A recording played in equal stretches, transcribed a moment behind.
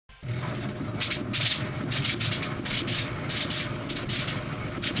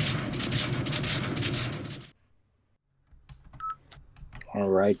All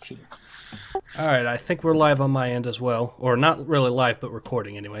righty. All right, I think we're live on my end as well, or not really live, but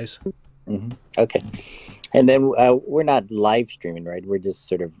recording anyways. Okay. And then we're not live streaming, right? We're just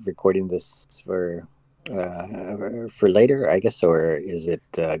sort of recording this for later, I guess, or is it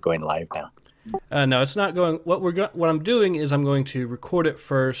going live now? No, it's not going. What I'm doing is I'm going to record it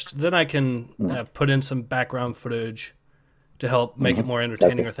first, then I can put in some background footage to help make it Mm-hmm. more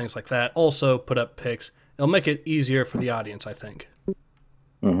entertaining Okay. or things like that. Also, put up pics. It'll make it easier for the audience, I think.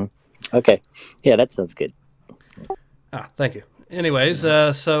 hmm Okay. Yeah, that sounds good. Thank you. Anyways,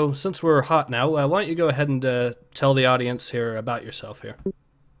 so since we're hot now, why don't you go ahead and tell the audience here about yourself here?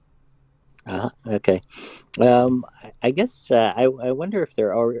 Okay. I guess I wonder if they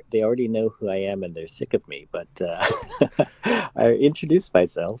already know who I am and they're sick of me. But I introduced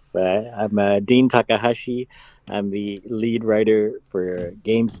myself. I'm Dean Takahashi. I'm the lead writer for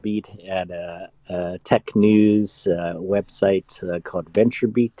GamesBeat at a tech news website called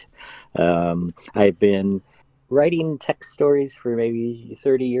VentureBeat. I've been writing tech stories for maybe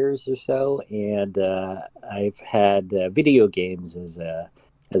 30 years or so, and I've had video games as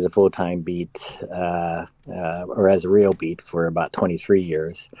a full time beat or as a real beat for about 23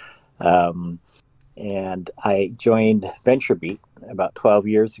 years. Um, and I joined VentureBeat about 12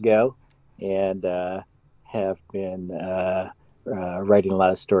 years ago and have been writing a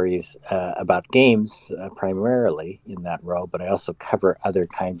lot of stories about games primarily in that role, but I also cover other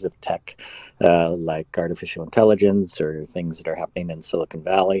kinds of tech like artificial intelligence or things that are happening in Silicon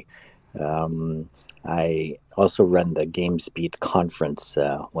Valley. Um, I also run the GamesBeat conference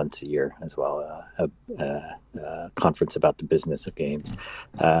once a year as well, a conference about the business of games.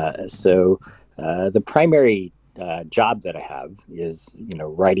 The primary job that I have is,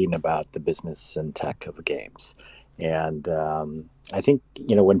 writing about the business and tech of games. And I think,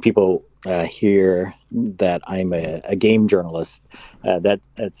 when people hear that I'm a game journalist,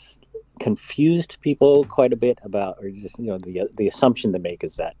 that's confused people quite a bit about, or just, the assumption they make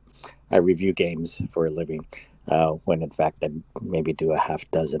is that I review games for a living, when in fact I maybe do a half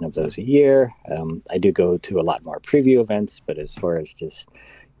dozen of those a year. I do go to a lot more preview events, but as far as just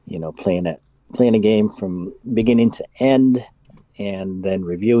playing a game from beginning to end and then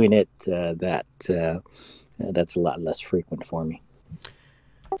reviewing it, that's a lot less frequent for me.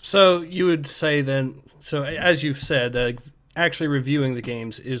 So you would say then, so as you've said, actually reviewing the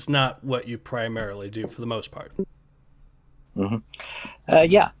games is not what you primarily do for the most part. hmm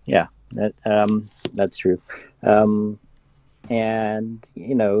yeah, that's true. Um, and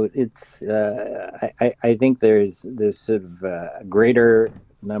it's I think there's sort of a greater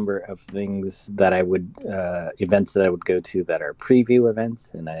number of things that I would events that I would go to that are preview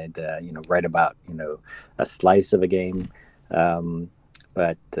events, and I'd write about a slice of a game. Um,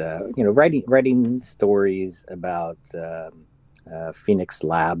 but writing stories about Phoenix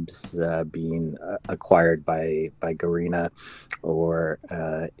Labs being acquired by Garena, or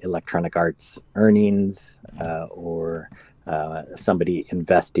Electronic Arts earnings, or somebody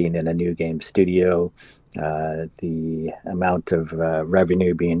investing in a new game studio, the amount of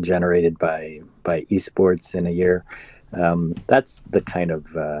revenue being generated by esports in a year. That's the kind of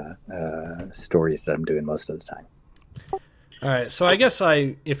stories that I'm doing most of the time. All right, so I guess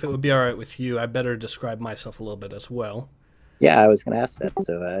if it would be all right with you, I better describe myself a little bit as well. Yeah, I was going to ask that,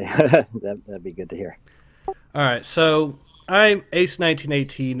 so that'd be good to hear. All right, so I'm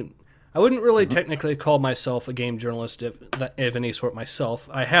ACE1918. I wouldn't really hmm technically call myself a game journalist of any sort myself.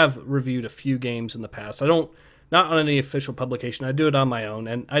 I have reviewed a few games in the past. I don't, not on any official publication. I do it on my own,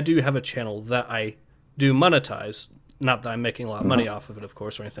 and I do have a channel that I do monetize. Not that I'm making a lot of money hmm off of it, of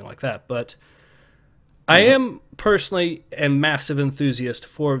course, or anything like that, but I hmm am personally a massive enthusiast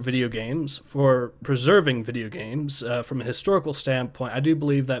for video games, for preserving video games. From a historical standpoint, I do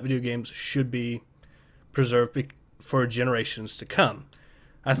believe that video games should be preserved for generations to come.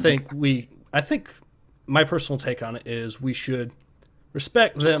 I think my personal take on it is we should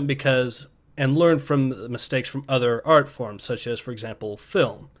respect them because and learn from the mistakes from other art forms, such as, for example,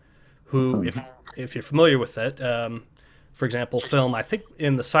 film. Who, hmm if you're familiar with it, for example, film. I think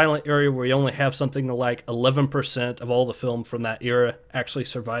in the silent area, where we only have something like 11% of all the film from that era actually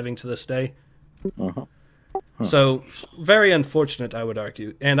surviving to this day. hmm So very unfortunate, I would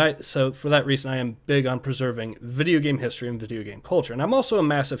argue. So for that reason, I am big on preserving video game history and video game culture. And I'm also a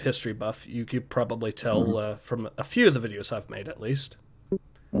massive history buff. You could probably tell hmm from a few of the videos I've made, at least.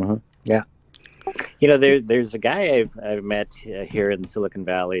 hmm Yeah. There's a guy I've met here in Silicon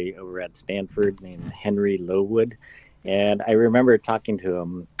Valley over at Stanford named Henry Lowood, and I remember talking to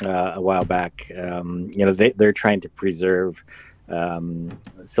him a while back. They're trying to preserve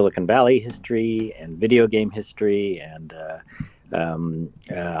Silicon Valley history and video game history, and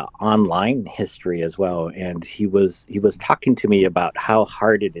online history as well, and he was talking to me about how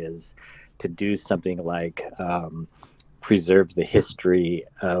hard it is to do something like preserve the history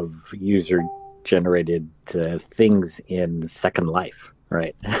of user generated things in Second Life,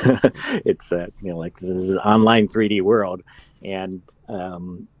 right? It's like this is online 3D world, and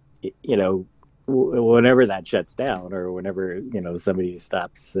you know whenever that shuts down, or whenever somebody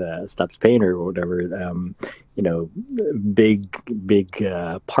stops paying, or whatever, you know big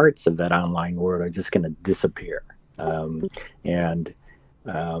parts of that online world are just going to disappear. And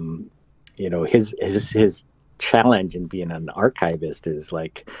his challenge in being an archivist is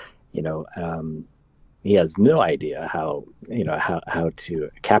like, you know he has no idea how to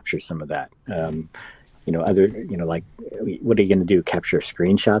capture some of that. Other, like, what are you going to do? Capture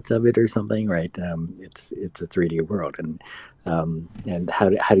screenshots of it or something, right? It's a 3D world, and how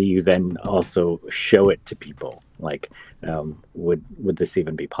do you then also show it to people? Like, would this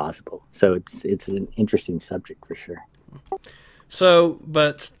even be possible? So it's an interesting subject for sure. So,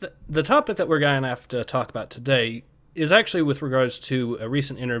 but the topic that we're going to have to talk about today is actually with regards to a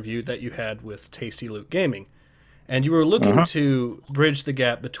recent interview that you had with Tasty Loot Gaming. And you were looking to bridge the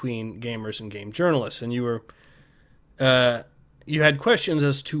gap between gamers and game journalists, and you had questions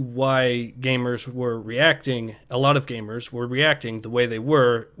as to why gamers were reacting. A lot of gamers were reacting the way they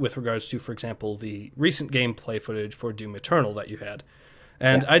were with regards to, for example, the recent gameplay footage for Doom Eternal that you had.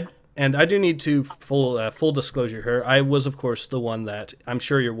 And I do need to full disclosure here. I was, of course, the one that, I'm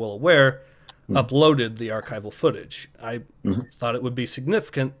sure you're well aware, uploaded the archival footage. I thought it would be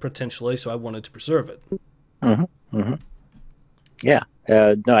significant potentially, so I wanted to preserve it. Yeah.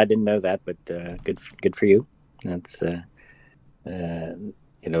 No, I didn't know that, but good for you. That's I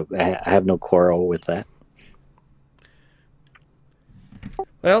have no quarrel with that.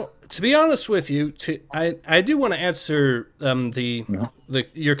 Well, to be honest with you, I do want to answer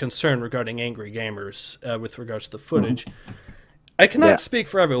your concern regarding angry gamers with regards to the footage. I cannot speak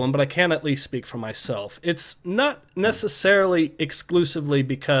for everyone, but I can at least speak for myself. It's not necessarily exclusively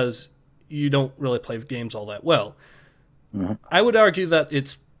because you don't really play games all that well. I would argue that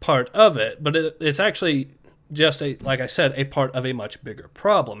it's part of it, but it's actually just, like I said, a part of a much bigger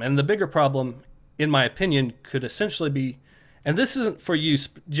problem. And the bigger problem, in my opinion, could essentially be, and this isn't for you,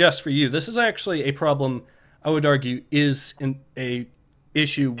 just for you, this is actually a problem, I would argue, is a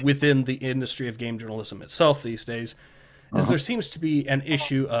issue within the industry of game journalism itself these days, is there seems to be an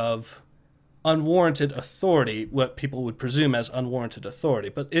issue of unwarranted authority, what people would presume as unwarranted authority.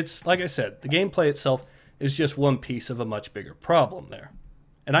 But it's, like I said, the gameplay itself is just one piece of a much bigger problem there.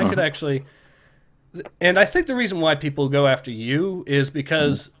 And I could actually, and I think the reason why people go after you is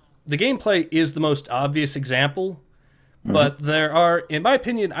because the gameplay is the most obvious example, but there are, in my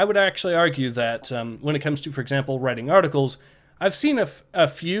opinion, I would actually argue that when it comes to, for example, writing articles, I've seen a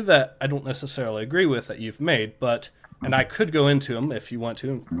few that I don't necessarily agree with that you've made, but, and I could go into them if you want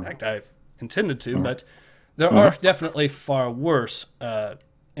to. In fact, I've intended to, but there are definitely far worse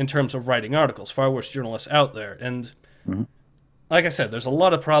in terms of writing articles, far worse journalists out there. And like I said, there's a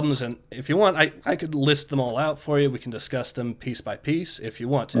lot of problems, and if you want, I could list them all out for you. We can discuss them piece by piece if you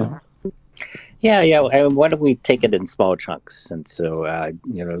want to. Yeah. Why don't we take it in small chunks? And so,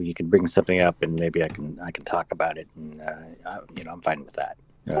 you can bring something up, and maybe I can talk about it, and I'm fine with that.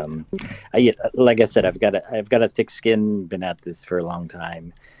 Like I said, I've got a thick skin, been at this for a long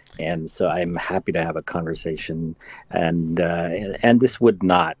time, and so I'm happy to have a conversation. And this would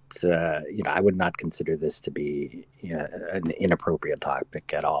not, I would not consider this to be an inappropriate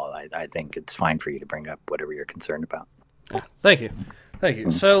topic at all. I think it's fine for you to bring up whatever you're concerned about. Thank you. Thank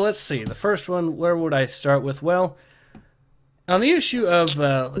you. So let's see. The first one, where would I start with? Well, on the issue of,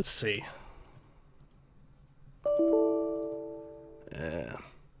 let's see.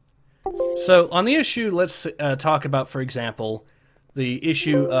 So on the issue, let's talk about, for example, the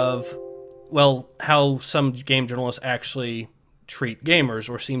issue of, well, how some game journalists actually treat gamers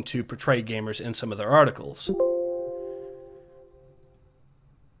or seem to portray gamers in some of their articles.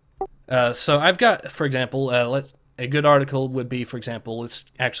 So I've got, for example, a good article would be, for example, let's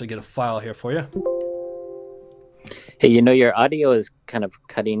actually get a file here for you. Hey, your audio is kind of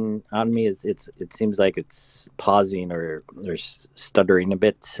cutting on me. It seems like it's pausing or stuttering a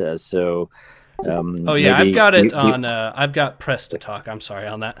bit. So. Oh yeah, I've got it on. I've got press to talk. I'm sorry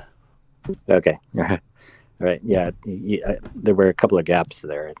on that. Okay. All right. Yeah. There were a couple of gaps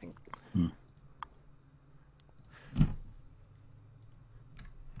there, I think.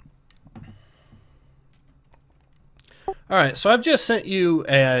 All right. So I've just sent you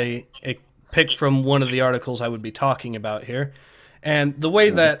a pick from one of the articles I would be talking about here, and the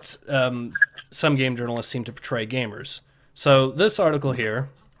way that some game journalists seem to portray gamers. So this article here,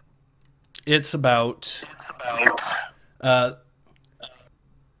 it's about uh,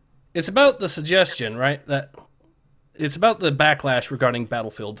 it's about the suggestion, right? That it's about the backlash regarding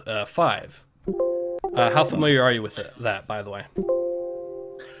Battlefield 5. How familiar are you with that, by the way?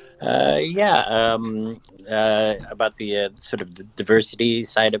 Yeah, about the sort of the diversity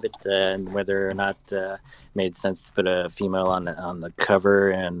side of it, and whether or not it made sense to put a female on the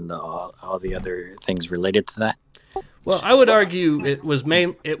cover, and all the other things related to that. Well, I would argue it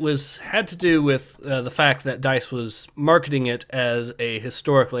had to do with the fact that DICE was marketing it as a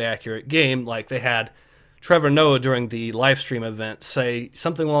historically accurate game. Like they had Trevor Noah during the live stream event say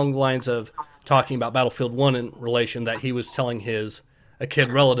something along the lines of talking about Battlefield 1 in relation that he was telling a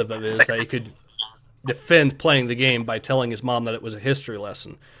kid relative of his that he could defend playing the game by telling his mom that it was a history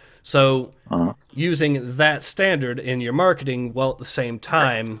lesson. So using that standard in your marketing while at the same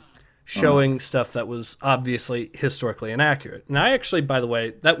time showing stuff that was obviously historically inaccurate. And I actually, by the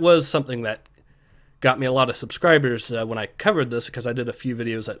way, that was something that got me a lot of subscribers when I covered this, because I did a few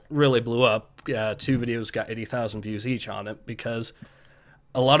videos that really blew up. 2 videos got 80,000 views each on it, because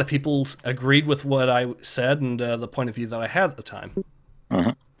a lot of people agreed with what I said and the point of view that I had at the time.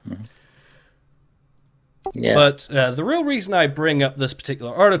 Yeah. But the real reason I bring up this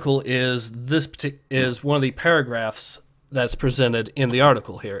particular article is is one of the paragraphs that's presented in the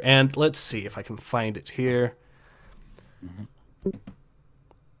article here. And let's see if I can find it here.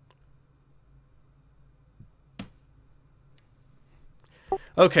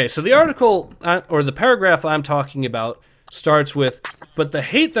 Okay, so the article, or the paragraph I'm talking about, starts with, "But the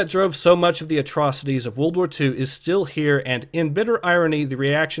hate that drove so much of the atrocities of World War II is still here, and in bitter irony, the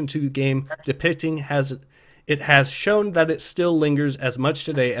reaction to the game depicting has shown that it still lingers as much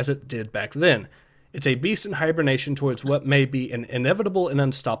today as it did back then. It's a beast in hibernation towards what may be an inevitable and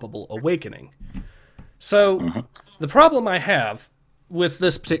unstoppable awakening." So, the problem I have with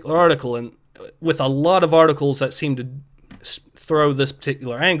this particular article, and with a lot of articles that seem to throw this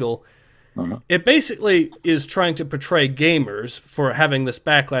particular angle, it basically is trying to portray gamers for having this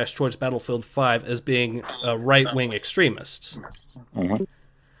backlash towards Battlefield 5 as being right-wing extremists.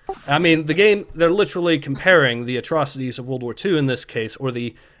 I mean, they're literally comparing the atrocities of World War II in this case, or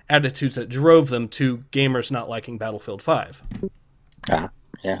the attitudes that drove them, to gamers not liking Battlefield 5.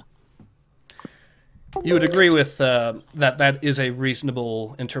 Yeah. You would agree with that is a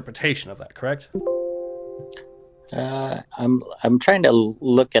reasonable interpretation of that, correct? I'm trying to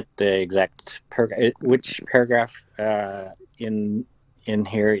look at the exact which paragraph in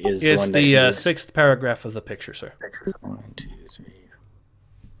here is It's the one that the 6th paragraph of the picture, sir. 1, 2, 3.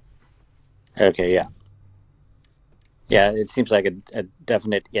 Okay, yeah. Yeah, it seems like a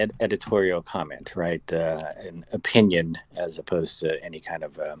definite editorial comment, right? An opinion as opposed to any kind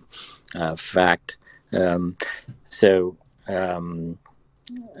of fact. So,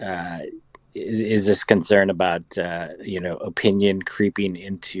 is this concern about opinion creeping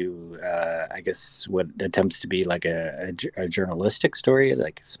into I guess what attempts to be like a journalistic story,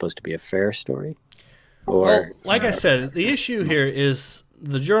 like it's supposed to be a fair story? Or well, like I said, the issue here is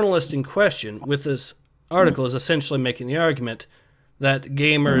the journalist in question with this article is essentially making the argument that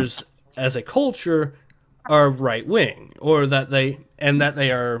gamers as a culture are right wing, or that they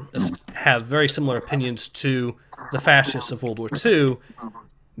have very similar opinions to the fascists of World War II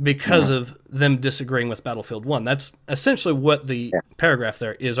because of them disagreeing with Battlefield 1. That's essentially what the paragraph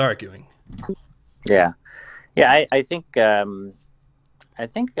there is arguing. Yeah. I think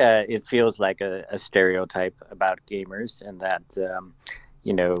it feels like a stereotype about gamers, and that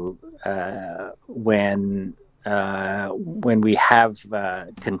when we have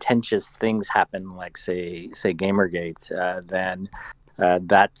contentious things happen, like say Gamergate, then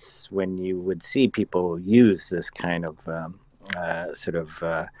that's when you would see people use this kind of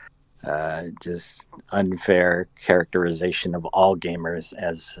just unfair characterization of all gamers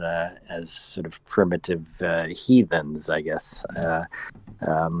as sort of primitive heathens, I guess,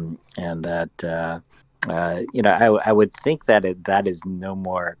 and that I would think that that is no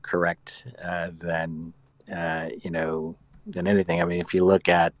more correct than anything. I mean, if you look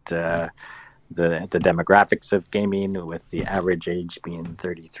at the demographics of gaming, with the average age being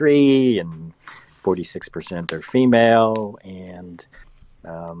 33 and 46% are female, and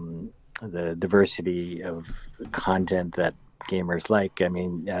the diversity of content that gamers like, I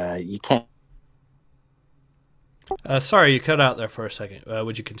mean, you can't. Sorry, you cut out there for a second.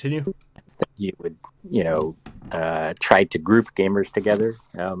 Would you continue? You would, try to group gamers together.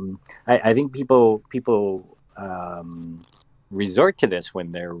 I think people resort to this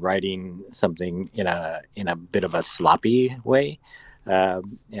when they're writing something in a bit of a sloppy way,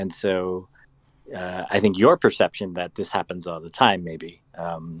 and so I think your perception that this happens all the time, maybe,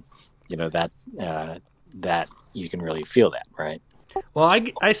 that that you can really feel that, right? Well,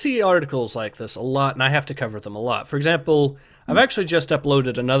 I see articles like this a lot, and I have to cover them a lot. For example, I've actually just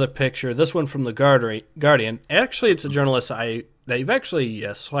uploaded another picture. This one from the Guardian. Actually, it's a journalist that you've actually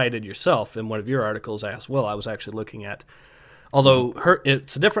cited yourself in one of your articles as well. I was actually looking at, although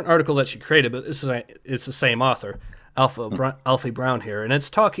it's a different article that she created, but it's the same author, Alfie Brown here, and it's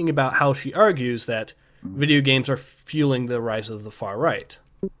talking about how she argues that video games are fueling the rise of the far right.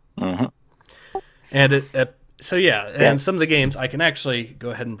 Mm-hmm. And so yeah, and some of the games I can actually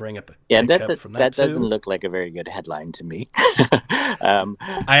go ahead and bring up. From that doesn't look like a very good headline to me. I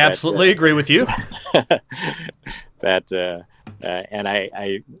absolutely agree with you. And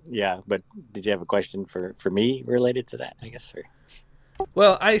but did you have a question for me related to that? I guess. Or?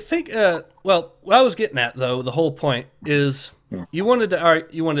 Well, I think. What I was getting at, though, the whole point is you wanted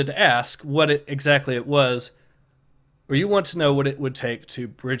to ask what exactly it was. Or you want to know what it would take to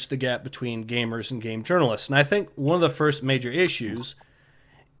bridge the gap between gamers and game journalists. And I think one of the first major issues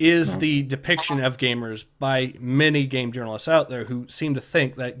is the depiction of gamers by many game journalists out there who seem to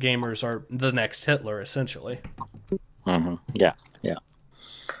think that gamers are the next Hitler, essentially. Mm-hmm.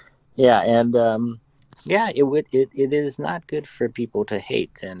 And it is not good for people to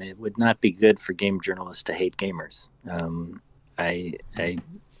hate, and it would not be good for game journalists to hate gamers. I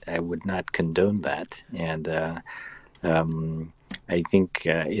would not condone that, and I think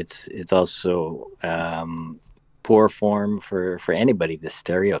it's also poor form for anybody to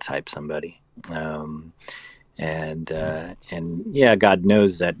stereotype somebody. And God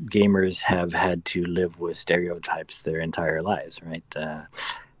knows that gamers have had to live with stereotypes their entire lives, right?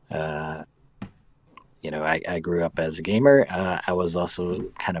 I grew up as a gamer. I was also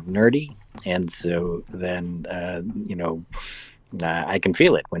kind of nerdy, and so then I can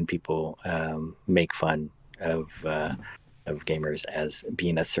feel it when people make fun of gamers as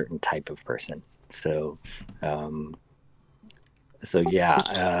being a certain type of person. I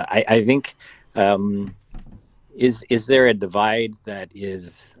think is there a divide that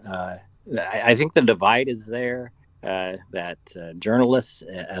is? I think the divide is there that journalists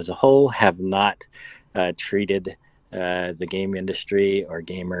as a whole have not treated the game industry or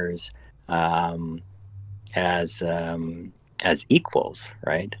gamers as equals,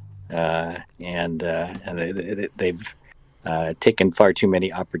 right? And they've taken far too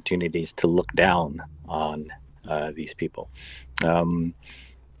many opportunities to look down on these people.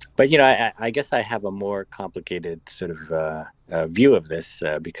 But I guess I have a more complicated sort of view of this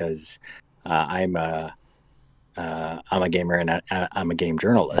because I'm a gamer and I'm a game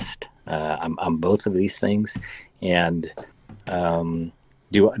journalist. I'm both of these things, and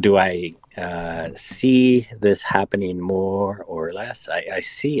do I see this happening more or less? I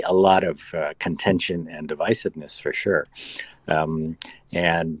see a lot of contention and divisiveness for sure, I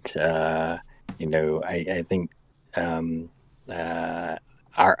think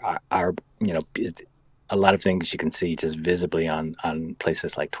our a lot of things you can see just visibly on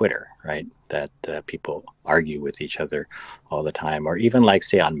places like Twitter, right? That people argue with each other all the time, or even like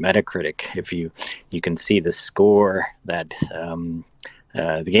say on Metacritic, if you can see the score that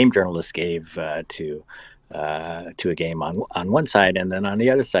the game journalist gave to a game on one side, and then on the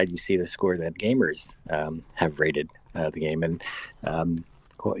other side you see the score that gamers have rated the game, and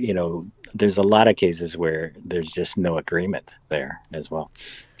there's a lot of cases where there's just no agreement there as well,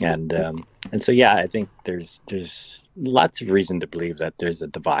 and so I think there's lots of reason to believe that there's a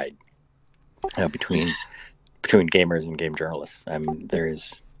divide between gamers and game journalists.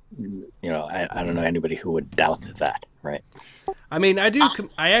 There's I don't know anybody who would doubt that, right? I mean, I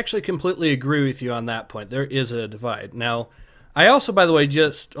actually completely agree with you on that point. There is a divide. Now, I also, by the way,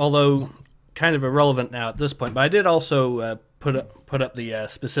 although kind of irrelevant now at this point, but I did also put up the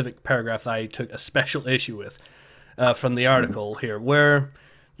specific paragraph that I took a special issue with from the article here, where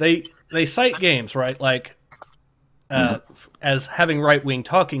they cite games, right, like as having right-wing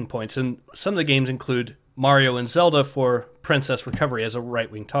talking points, and some of the games include Mario and Zelda for Princess Recovery as a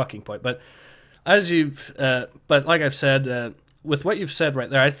right-wing talking point. But but like I've said, with what you've said right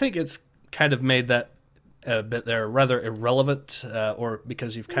there, I think it's kind of made that bit there rather irrelevant, or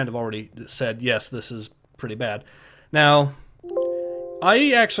because you've kind of already said, yes, this is pretty bad. Now,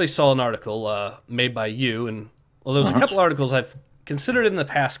 I actually saw an article made by you, and there's a couple articles I've considered in the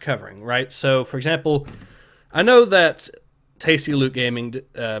past covering, right? So, for example, I know that Tasty Loot Gaming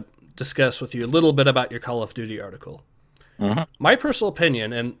discussed with you a little bit about your Call of Duty article. My personal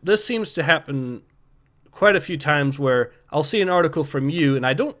opinion, and this seems to happen quite a few times, where I'll see an article from you and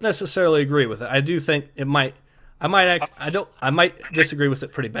I don't necessarily agree with it. I do think I might disagree with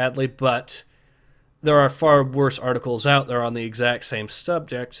it pretty badly, but there are far worse articles out there on the exact same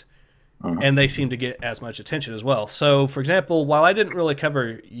subject, and they seem to get as much attention as well. So, for example, while I didn't really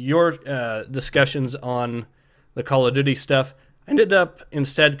cover your discussions on the Call of Duty stuff, I ended up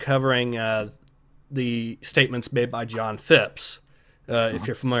instead covering the statements made by John Phipps, if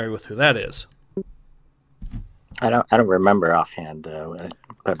you're familiar with who that is. I don't remember offhand. I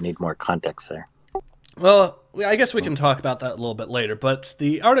probably need more context there. Well, I guess we can talk about that a little bit later. But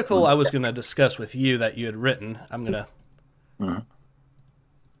the article I was going to discuss with you that you had written, I'm going to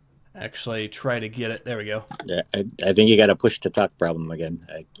actually try to get it. There we go. Yeah, I think you got a push to talk problem again.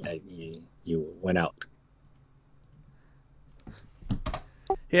 You went out.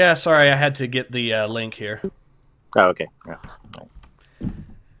 Yeah, sorry, I had to get the link here. Oh, okay.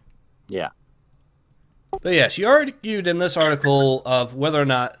 Yeah. But yes, you argued in this article of whether or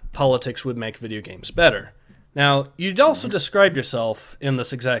not politics would make video games better. Now, you'd also described yourself in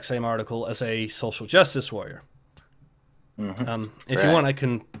this exact same article as a social justice warrior. If you want, I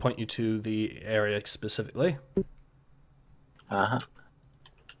can point you to the area specifically. Yeah,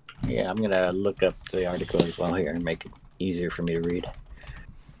 I'm going to look up the article as well here and make it easier for me to read.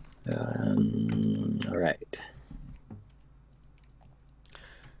 All right.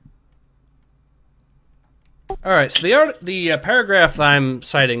 All right, so the paragraph I'm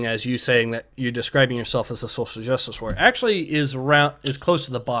citing as you saying that you're describing yourself as a social justice warrior actually is close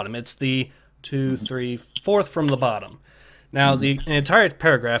to the bottom. It's the 2, 3, 4th from the bottom. Now, the entire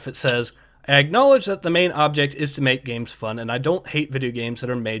paragraph, it says, I acknowledge that the main object is to make games fun, and I don't hate video games that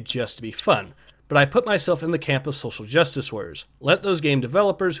are made just to be fun. But I put myself in the camp of social justice warriors. Let those game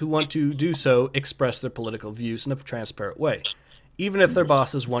developers who want to do so express their political views in a transparent way, even if their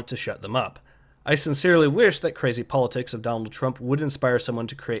bosses want to shut them up. I sincerely wish that crazy politics of Donald Trump would inspire someone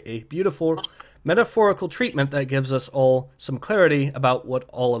to create a beautiful, metaphorical treatment that gives us all some clarity about what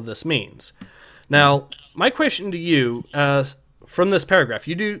all of this means. Now, my question to you, from this paragraph,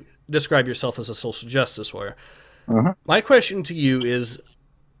 you do describe yourself as a social justice warrior. My question to you is,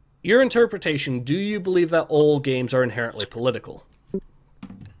 your interpretation, do you believe that all games are inherently political?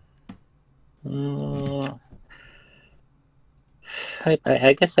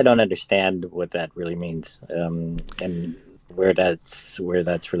 I guess I don't understand what that really means, and where that's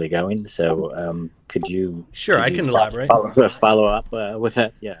really going. So, could you? Sure, I can elaborate. Follow up with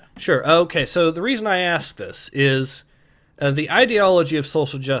that. Yeah. Sure. Okay. So the reason I ask this is the ideology of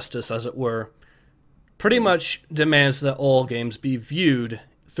social justice, as it were, pretty much demands that all games be viewed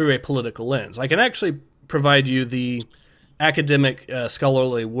through a political lens. I can actually provide you the academic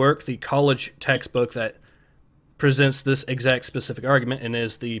scholarly work, the college textbook that presents this exact specific argument and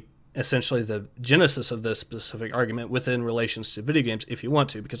is essentially the genesis of this specific argument within relations to video games, if you want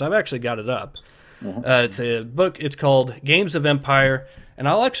to, because I've actually got it up. It's a book. It's called Games of Empire, and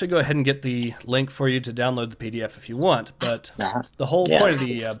I'll actually go ahead and get the link for you to download the PDF if you want. But the whole point of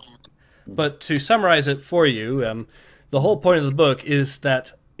the but to summarize it for you, the whole point of the book is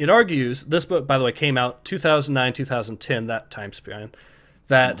that it argues, this book, by the way, came out 2009, 2010, that time span,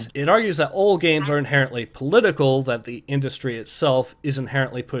 that it argues that all games are inherently political, that the industry itself is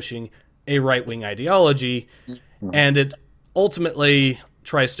inherently pushing a right-wing ideology, and it ultimately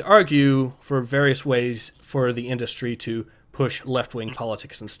tries to argue for various ways for the industry to push left-wing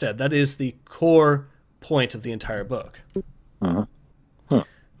politics instead. That is the core point of the entire book.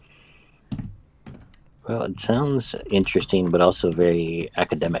 Well, it sounds interesting, but also very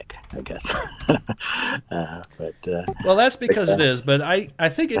academic, I guess. Well, that's because it is, but I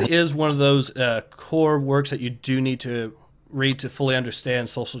think it is one of those core works that you do need to read to fully understand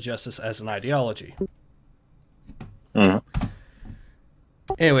social justice as an ideology.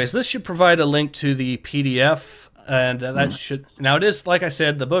 Anyways, this should provide a link to the PDF, and that should... Now, it is, like I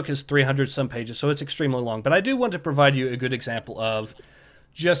said, the book is 300-some pages, so it's extremely long, but I do want to provide you a good example of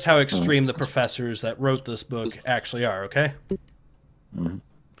just how extreme the professors that wrote this book actually are, okay? Let's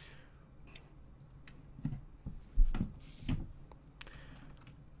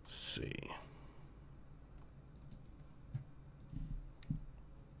see.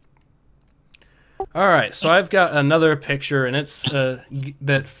 All right, so I've got another picture, and it's a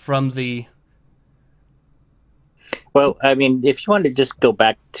bit from the... Well, I mean, if you want to just go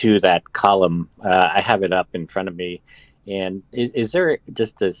back to that column, I have it up in front of me. And is there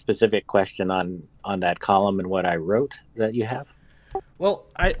just a specific question on that column and what I wrote that you have? Well,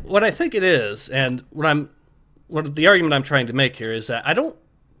 what I think it is, and what the argument I'm trying to make here is that I don't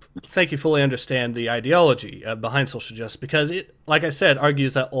think you fully understand the ideology behind social justice, because it, like I said,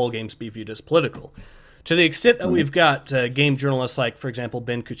 argues that all games be viewed as political. To the extent that we've got game journalists like, for example,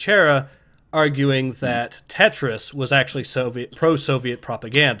 Ben Kuchera arguing that Tetris was actually pro-Soviet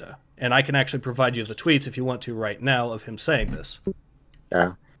propaganda, And I can actually provide you the tweets if you want to right now of him saying this.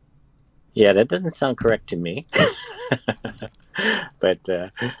 Yeah, that doesn't sound correct to me. But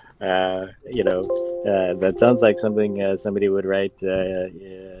that sounds like something somebody would write.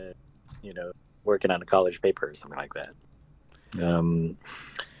 Working on a college paper or something like that.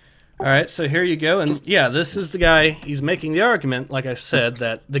 All right, so here you go. And yeah, this is the guy. He's making the argument, like I said,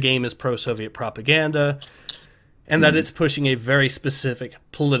 that the game is pro-Soviet propaganda and that it's pushing a very specific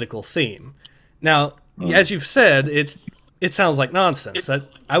political theme. Now, as you've said, it sounds like nonsense. That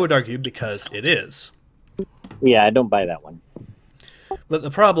I would argue because it is. Yeah, I don't buy that one. But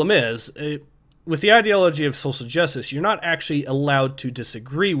the problem is, with the ideology of social justice, you're not actually allowed to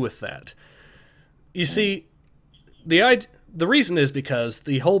disagree with that. You see, the reason is because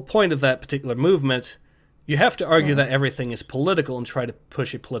the whole point of that particular movement, you have to argue that everything is political and try to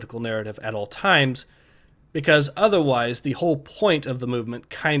push a political narrative at all times, because otherwise the whole point of the movement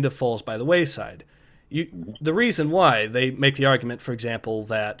kind of falls by the wayside. The reason why they make the argument, for example,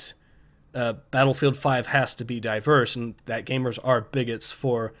 that Battlefield 5 has to be diverse and that gamers are bigots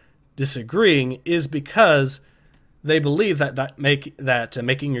for disagreeing is because they believe that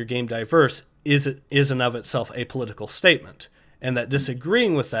making your game diverse is in of itself a political statement, and that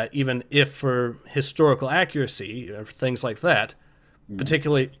disagreeing with that, even if for historical accuracy or things like that,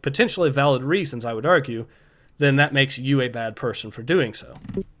 potentially valid reasons, I would argue, then that makes you a bad person for doing so.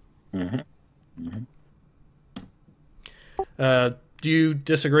 Do you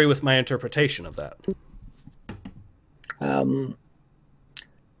disagree with my interpretation of that?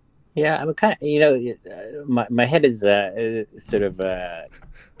 Yeah, I'm kind of, my head is sort of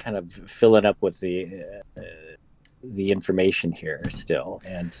kind of filling up with the information here still,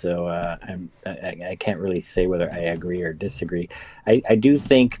 and so I can't really say whether I agree or disagree. I do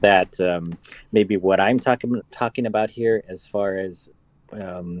think that maybe what I'm talking about here, as far as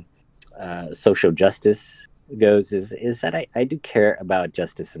social justice goes, is that I do care about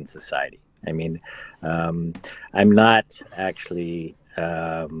justice in society. I mean, I'm not actually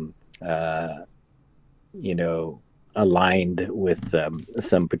aligned with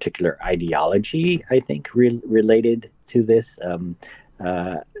some particular ideology, I think, related to this.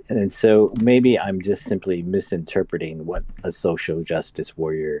 And so maybe I'm just simply misinterpreting what a social justice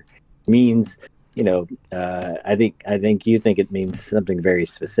warrior means. I think you think it means something very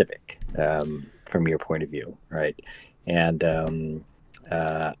specific from your point of view, right? And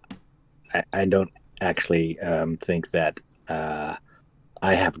I don't actually think that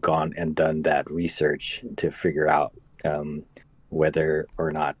I have gone and done that research to figure out whether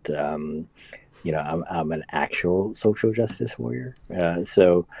or not I'm an actual social justice warrior.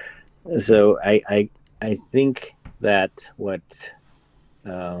 So I think that what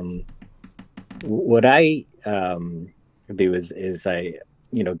I do is I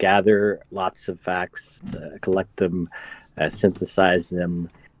gather lots of facts, collect them, synthesize them,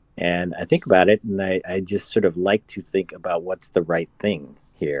 and I think about it, and I just sort of like to think about what's the right thing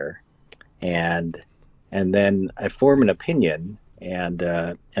here, and then I form an opinion, and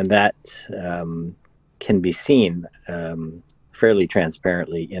that can be seen fairly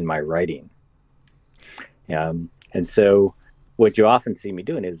transparently in my writing. And so what you often see me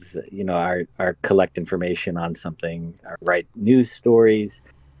doing is, I collect information on something, I write news stories,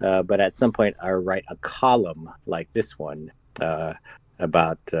 but at some point I write a column like this one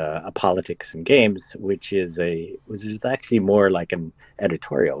about politics and games, which is actually more like an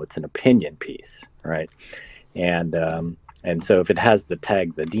editorial. It's an opinion piece, right? And so if it has the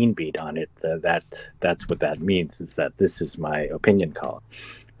tag "the Dean Beat" on it, that's what that means, is that this is my opinion column.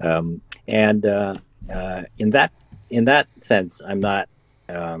 In that sense, I'm not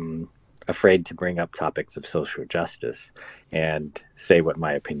afraid to bring up topics of social justice and say what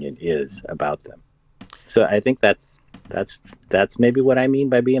my opinion is about them. So I think that's maybe what I mean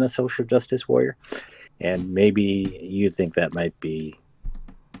by being a social justice warrior, and maybe you think that might be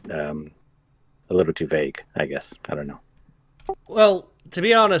a little too vague. I guess, I don't know. Well, to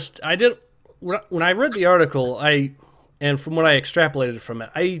be honest, when I read the article, and from what I extrapolated from it,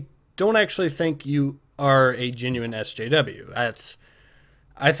 I don't actually think you are a genuine SJW.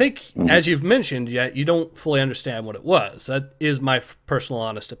 I think, as you've mentioned, yet you don't fully understand what it was. That is my personal,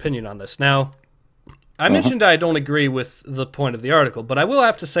 honest opinion on this. Now, I mentioned I don't agree with the point of the article, but I will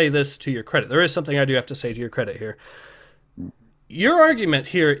have to say this to your credit. There is something I do have to say to your credit here. Your argument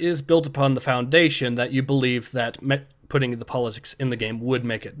here is built upon the foundation that you believe that putting the politics in the game would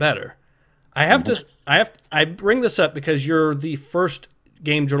make it better. I bring this up because you're the first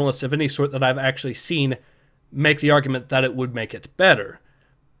game journalist of any sort that I've actually seen make the argument that it would make it better.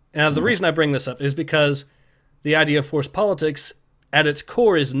 Now, the reason I bring this up is because the idea of forced politics at its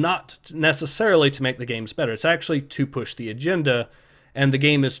core is not necessarily to make the games better. It's actually to push the agenda, and the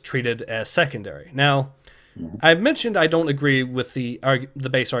game is treated as secondary. Now, I've mentioned I don't agree with the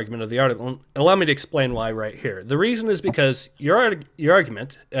base argument of the article. Allow me to explain why right here. The reason is because your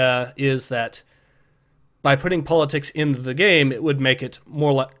argument is that by putting politics into the game, it would make it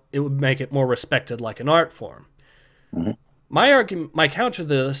more respected like an art form. Mm-hmm. My counter to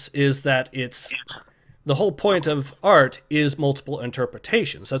this is that the whole point of art is multiple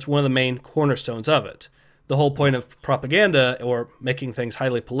interpretations. That's one of the main cornerstones of it. The whole point of propaganda, or making things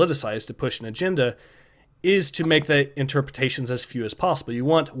highly politicized to push an agenda, is to make the interpretations as few as possible. You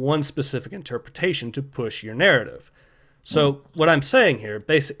want one specific interpretation to push your narrative. So what I'm saying here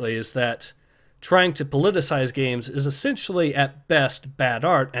basically is that trying to politicize games is essentially at best bad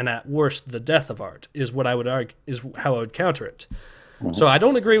art, and at worst the death of art, is what I would argue, is how I would counter it. So I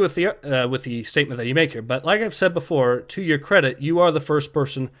don't agree with the statement that you make here, but like I've said before, to your credit, you are the first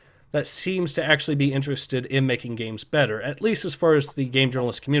person that seems to actually be interested in making games better, at least as far as the game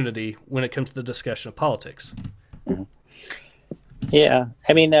journalist community when it comes to the discussion of politics. Yeah,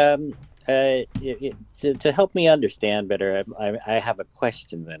 I mean, to help me understand better, I have a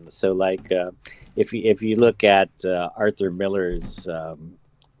question then. So, like, if you look at Arthur Miller's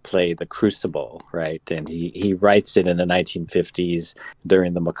play The Crucible, right, and he writes it in the 1950s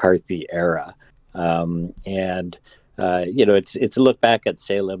during the McCarthy era, and it's a look back at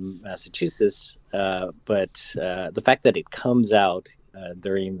Salem, Massachusetts, but the fact that it comes out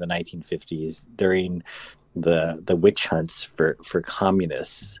during the 1950s, during the witch hunts for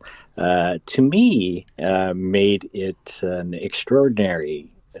communists, to me, made it an extraordinary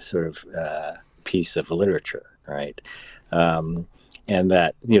sort of piece of literature, right? And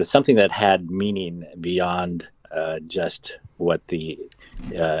that, something that had meaning beyond just what the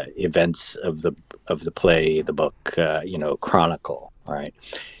events of the play, the book, chronicle, right?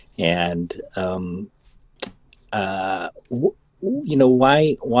 And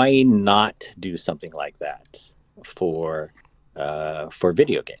why not do something like that for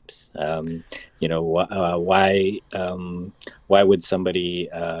video games? Why would somebody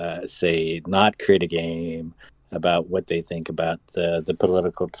say not create a game about what they think about the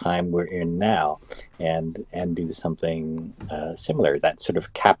political time we're in now, and do something similar that sort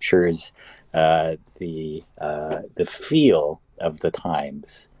of captures the feel of the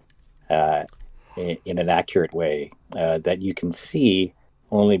times in an accurate way that you can see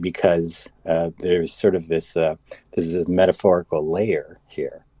only because there's sort of this metaphorical layer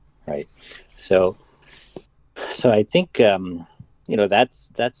here, right? So I think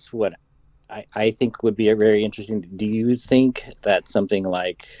that's what I think would be a very interesting. Do you think that something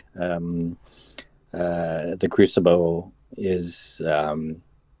like The Crucible is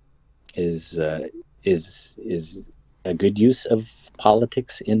a good use of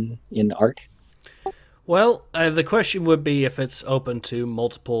politics in art? Well, the question would be if it's open to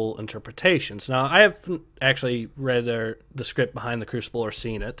multiple interpretations. Now, I haven't actually read the script behind The Crucible or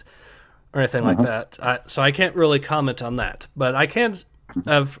seen it or anything like that, so I can't really comment on that. But I can.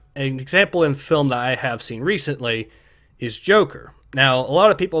 Of an example in film that I have seen recently is Joker. Now, a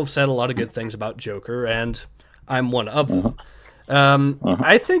lot of people have said a lot of good things about Joker, and I'm one of them.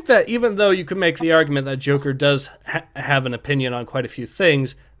 I think that even though you could make the argument that Joker does have an opinion on quite a few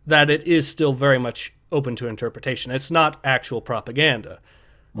things, that it is still very much open to interpretation. It's not actual propaganda.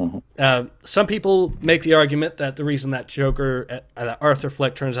 Some people make the argument that the reason that that Arthur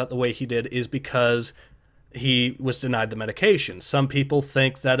Fleck turns out the way he did is because he was denied the medication. Some people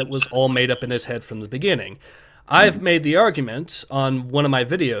think that it was all made up in his head from the beginning. I've made the argument on one of my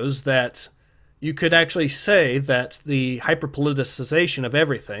videos that you could actually say that the hyperpoliticization of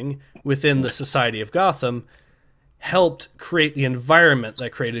everything within the society of Gotham helped create the environment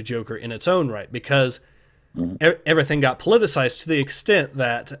that created Joker in its own right, because everything got politicized to the extent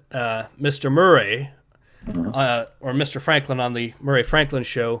that Mr. Murray, or Mr. Franklin on the Murray Franklin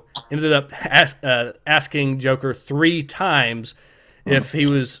show, ended up asking Joker 3 times if he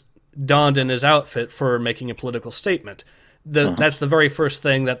was donned in his outfit for making a political statement. That's the very first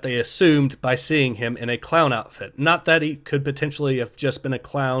thing that they assumed by seeing him in a clown outfit. Not that he could potentially have just been a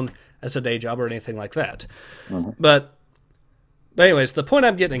clown as a day job or anything like that. But anyways, the point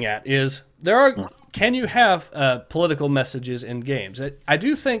I'm getting at is can you have political messages in games? I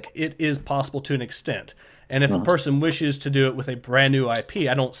do think it is possible to an extent. And if a person wishes to do it with a brand new IP,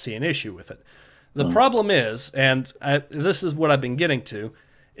 I don't see an issue with it. The problem is, and this is what I've been getting to,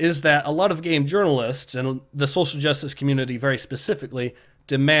 is that a lot of game journalists and the social justice community very specifically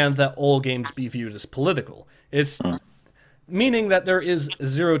demand that all games be viewed as political. meaning that there is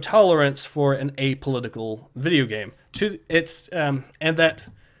zero tolerance for an apolitical video game. And that,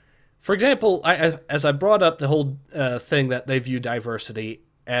 for example, as I brought up the whole thing that they view diversity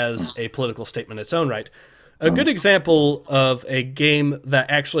as a political statement in its own right. A good example of a game that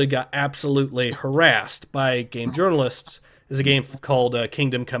actually got absolutely harassed by game journalists is a game called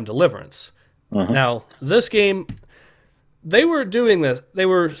Kingdom Come Deliverance. Now, this game, they were doing this. They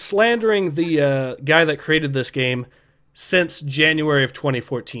were slandering the guy that created this game since January of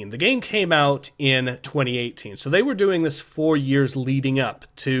 2014. The game came out in 2018. So they were doing this 4 years leading up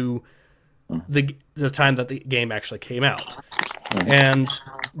to the time that the game actually came out. And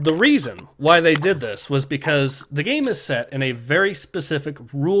the reason why they did this was because the game is set in a very specific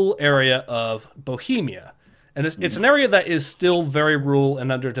rural area of Bohemia. And it's an area that is still very rural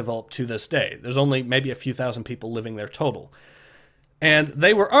and underdeveloped to this day. There's only maybe a few thousand people living there total. And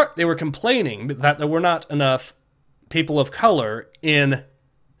they were complaining that there were not enough people of color in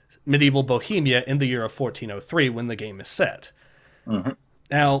medieval Bohemia in the year of 1403 when the game is set.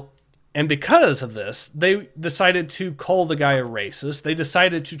 Now, and because of this, they decided to call the guy a racist. They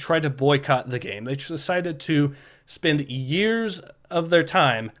decided to try to boycott the game. They decided to spend years of their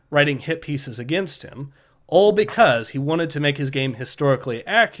time writing hit pieces against him, all because he wanted to make his game historically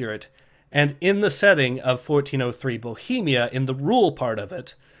accurate. And in the setting of 1403 Bohemia, in the rural part of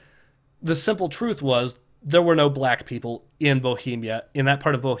it, the simple truth was there were no black people in Bohemia, in that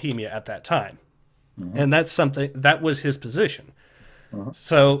part of Bohemia at that time. And that's something, that was his position.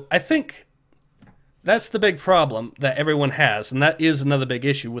 So I think that's the big problem that everyone has, and that is another big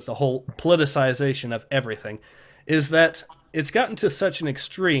issue with the whole politicization of everything, is that it's gotten to such an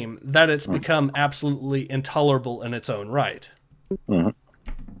extreme that it's become absolutely intolerable in its own right. In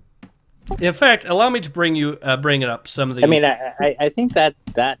fact, allow me to bring it up some of the... I mean, I think that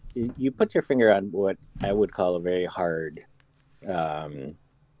you put your finger on what I would call a very hard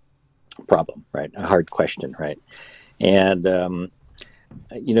problem, right? A hard question, right? And...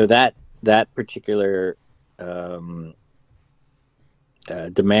 you know, that particular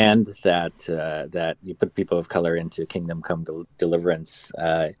demand that you put people of color into Kingdom Come Deliverance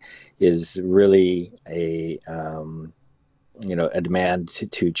is really a demand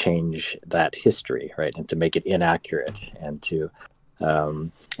to change that history, right, and to make it inaccurate, and to I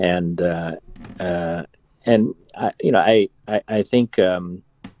think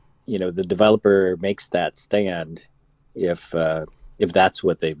the developer makes that stand if that's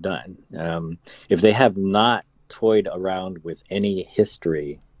what they've done. If they have not toyed around with any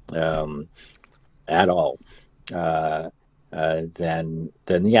history at all, then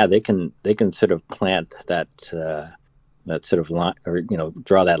yeah, they can sort of plant that sort of line, or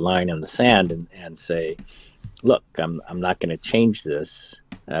draw that line in the sand and say, look, I'm not going to change this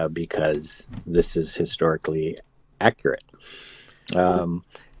because this is historically accurate.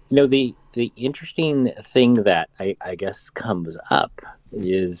 The interesting thing that I guess comes up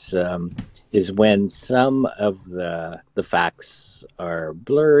is when some of the facts are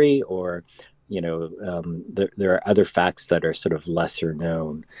blurry, or there are other facts that are sort of lesser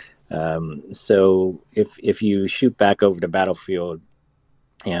known. So if you shoot back over to Battlefield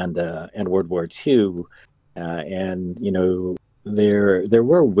and World War II, and there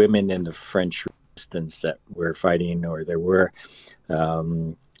were women in the French resistance that were fighting, or there were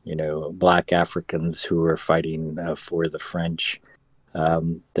Black Africans who were fighting for the French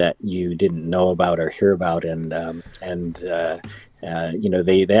that you didn't know about or hear about, and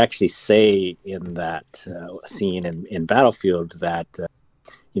they actually say in that scene in Battlefield that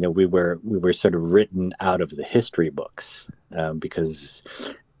we were sort of written out of the history books because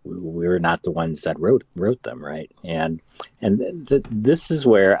we were not the ones that wrote them, right? And this is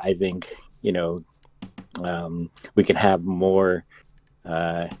where I think we can have more.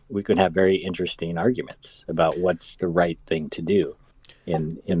 We could have very interesting arguments about what's the right thing to do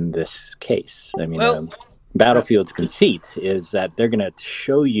in this case. I mean, Battlefield's conceit is that they're going to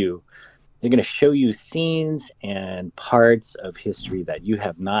show you scenes and parts of history that you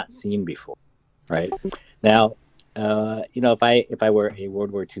have not seen before, right? Now, if I were a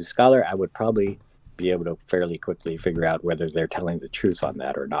World War II scholar, I would probably be able to fairly quickly figure out whether they're telling the truth on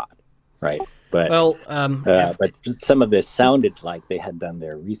that or not, right? But but some of this sounded like they had done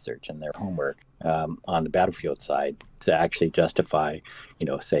their research and their homework on the Battlefield side to actually justify,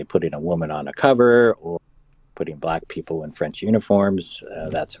 say putting a woman on a cover or putting Black people in French uniforms,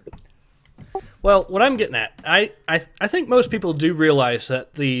 that sort of thing. Well, what I'm getting at, I think most people do realize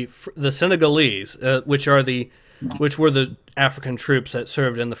that the Senegalese, which were the African troops that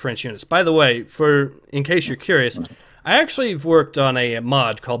served in the French units. By the way, in case you're curious, I actually worked on a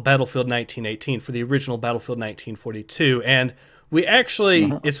mod called Battlefield 1918 for the original Battlefield 1942, and we actually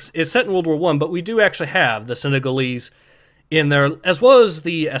Hmm. it's set in World War One, but we do actually have the Senegalese in there, as well as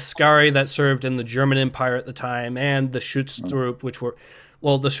the Askari that served in the German Empire at the time, and the Schutztruppe, which were,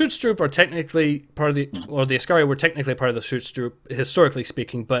 well, the Schutztruppe are technically part of the, or the Askari were technically part of the Schutztruppe, historically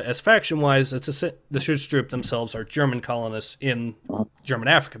speaking, but as faction-wise, the Schutztruppe themselves are German colonists in German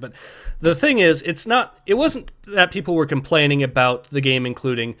Africa. But the thing is, it wasn't that people were complaining about the game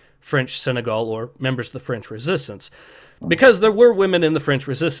including French Senegal or members of the French Resistance, because there were women in the French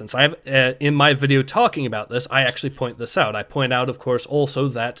Resistance. I have in my video talking about this, I actually point this out. I point out, of course, also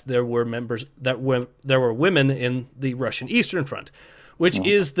that there were there were women in the Russian Eastern Front, which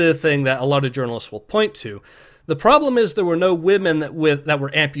is the thing that a lot of journalists will point to. The problem is there were no women that were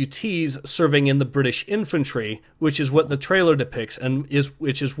amputees serving in the British infantry, which is what the trailer depicts and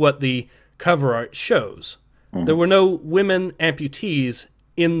which is what the cover art shows. There were no women amputees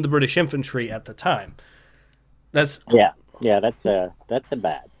in the British infantry at the time. That's Yeah, that's a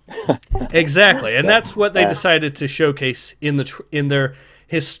bad. exactly, and That, that's what they uh, decided to showcase in their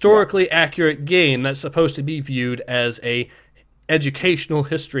historically accurate game that's supposed to be viewed as a educational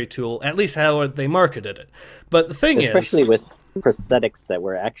history tool, at least how they marketed it. But the thing is, especially with prosthetics that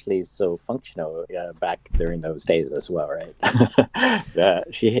were actually so functional back during those days as well, right?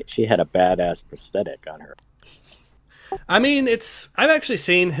 She had a badass prosthetic on her. I mean, I've actually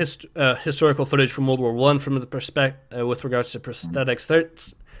seen historical footage from World War One from the perspective with regards to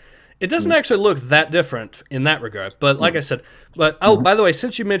prosthetics. It doesn't actually look that different in that regard. But like I said, by the way,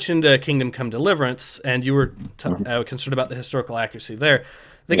 since you mentioned Kingdom Come Deliverance and you were concerned about the historical accuracy there,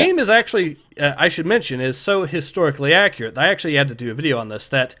 the Yeah. game is actually, I should mention, is so historically accurate. I actually had to do a video on this,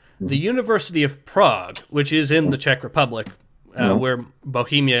 that the University of Prague, which is in the Czech Republic, where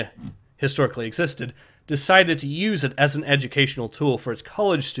Bohemia historically existed, decided to use it as an educational tool for its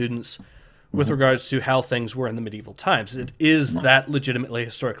college students with regards to how things were in the medieval times. It is that legitimately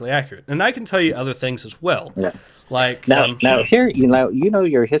historically accurate. And I can tell you other things as well. Yeah. Like, Now here, you know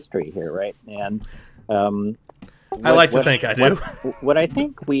your history here, right? And um, I like to think I do. what I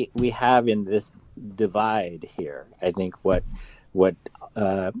think we have in this divide here, I think what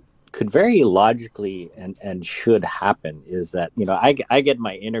could very logically and should happen is that, I get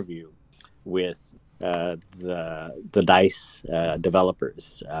my interview with the Dice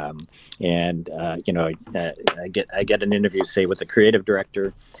developers, and I get an interview, say, with the creative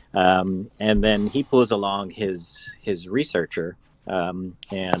director, and then he pulls along his researcher,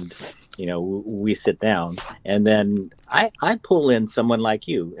 and we sit down, and then I pull in someone like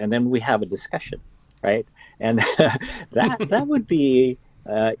you, and then we have a discussion, right? And that would be,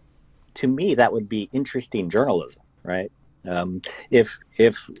 to me, that would be interesting journalism, right?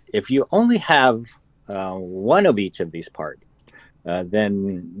 If you only have one of each of these parts,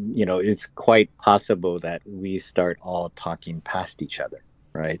 then it's quite possible that we start all talking past each other,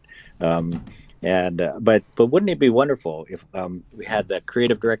 right? And but wouldn't it be wonderful if we had the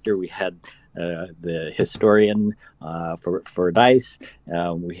creative director, we had the historian for Dice,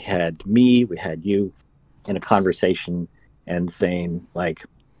 we had me, we had you in a conversation and saying, like,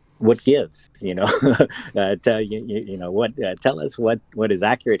 what gives, tell us what is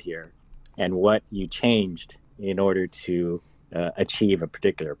accurate here, and what you changed in order to achieve a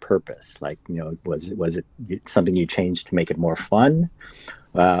particular purpose. Like, was it something you changed to make it more fun,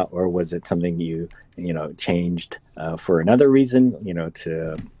 or was it something you changed for another reason,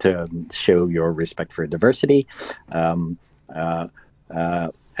 to show your respect for diversity? Um, uh,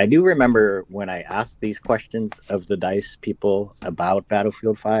 I do remember when I asked these questions of the Dice people about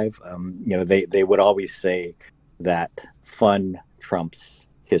Battlefield 5, they would always say that fun trumps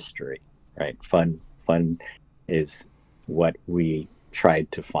history, right? Fun is what we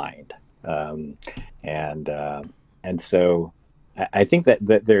tried to find, and so I think that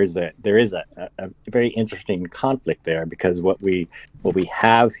there is a very interesting conflict there, because what we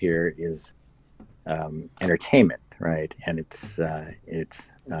have here is entertainment, right? And it's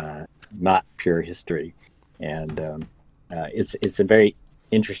not pure history, and it's a very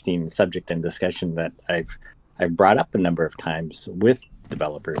interesting subject and discussion that I've brought up a number of times with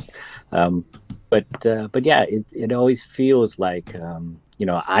developers. But yeah, it always feels like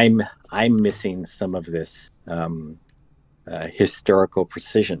I'm missing some of this historical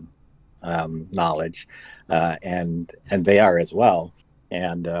precision knowledge, and they are as well,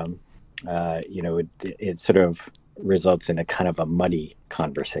 and it sort of results in a kind of a muddy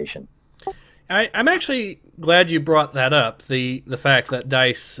conversation. I'm actually glad you brought that up. The fact that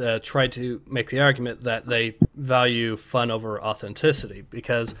Dice tried to make the argument that they value fun over authenticity,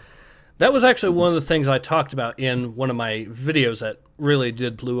 because That was actually one of the things I talked about in one of my videos that really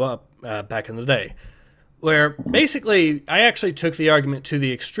did blew up back in the day, where basically I actually took the argument to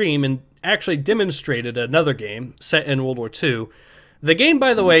the extreme and actually demonstrated another game set in World War II. The game,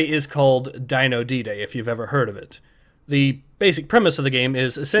 by the way, is called Dino D-Day, if you've ever heard of it. The basic premise of the game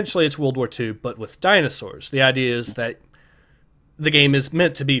is essentially it's World War II, but with dinosaurs. The idea is that the game is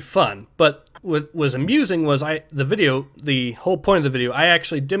meant to be fun, but what was amusing was the whole point of the video, I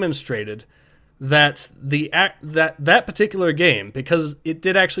actually demonstrated that that particular game, because it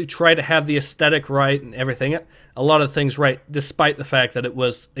did actually try to have the aesthetic right and everything, a lot of things right, despite the fact that it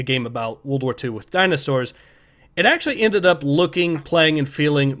was a game about World War II with dinosaurs, it actually ended up looking, playing, and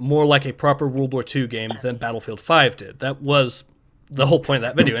feeling more like a proper World War II game than Battlefield 5 did. That was the whole point of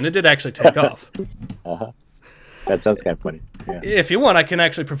that video, and it did actually take off. That sounds kind of funny. Yeah. If you want, I can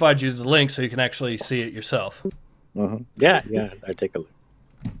actually provide you the link so you can actually see it yourself. Yeah, I'll take a look.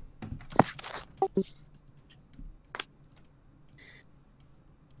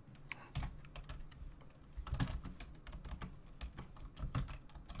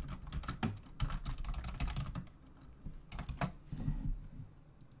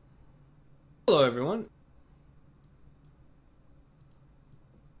 Hello, everyone.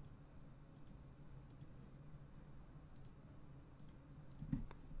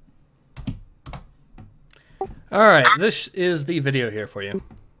 All right, this is the video here for you.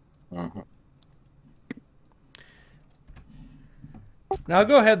 Now, I'll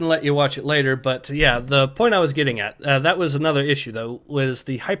go ahead and let you watch it later, but yeah, the point I was getting at, that was another issue, though, was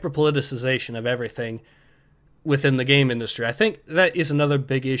the hyper-politicization of everything within the game industry. I think that is another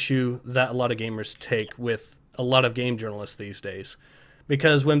big issue that a lot of gamers take with a lot of game journalists these days.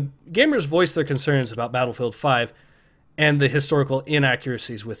 Because when gamers voice their concerns about Battlefield 5 and the historical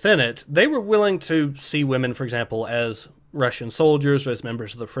inaccuracies within it, they were willing to see women, for example, as Russian soldiers or as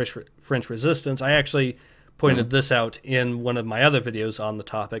members of the French resistance. I actually pointed this out in one of my other videos on the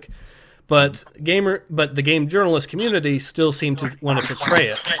topic. But the game journalist community still seemed to want to portray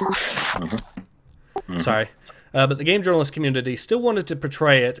it. Sorry. But the game journalist community still wanted to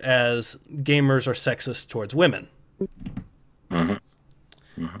portray it as gamers are sexist towards women.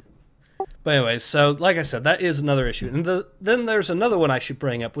 But anyways, so like I said, that is another issue. And then there's another one I should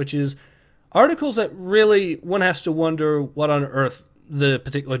bring up, which is articles that really one has to wonder what on earth the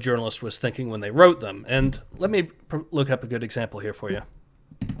particular journalist was thinking when they wrote them. And let me look up a good example here for you.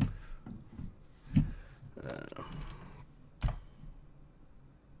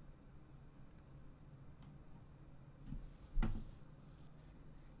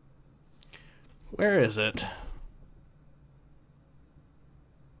 Where is it?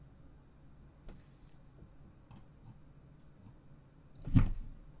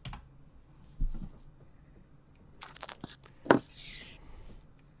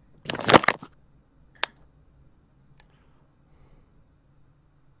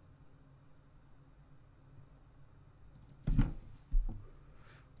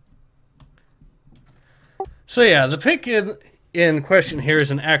 So yeah, the pick in question here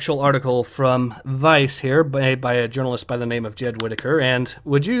is an actual article from Vice here by a journalist by the name of Jed Whittaker. And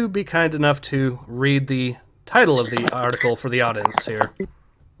would you be kind enough to read the title of the article for the audience here?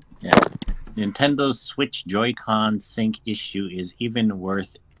 Yeah. Nintendo's Switch Joy-Con sync issue is even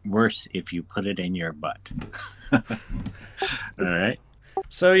worse if you put it in your butt. All right.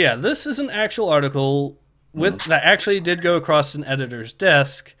 So yeah, this is an actual article that actually did go across an editor's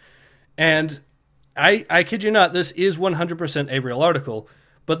desk, and I kid you not, this is 100% a real article.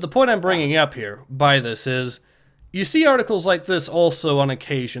 But the point I'm bringing up here by this is, you see articles like this also on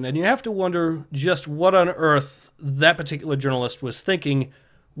occasion, and you have to wonder just what on earth that particular journalist was thinking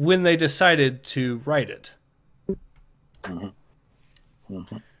when they decided to write it.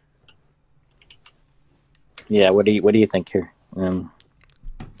 Yeah, what do you think here?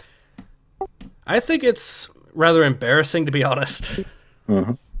 I think it's rather embarrassing, to be honest.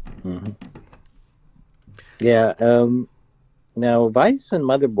 Yeah. Now, Vice and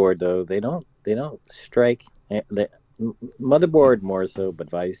Motherboard, though, they don't strike. Motherboard more so,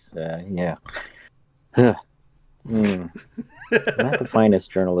 but Vice, yeah. Not the finest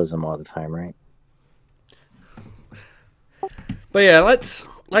journalism all the time, right? But yeah,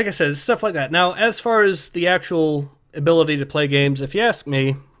 like I said, stuff like that. Now, as far as the actual ability to play games, if you ask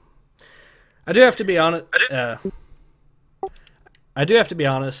me, I do have to be honest.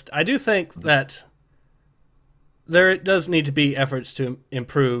 I do think that there does need to be efforts to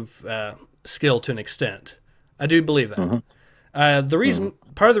improve skill to an extent. I do believe that.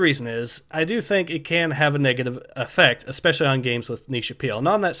 Part of the reason is I do think it can have a negative effect, especially on games with niche appeal. And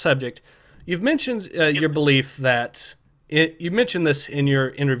on that subject, you've mentioned your belief that You mentioned this in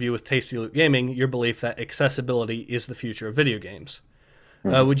your interview with Tasty Loot Gaming, your belief that accessibility is the future of video games.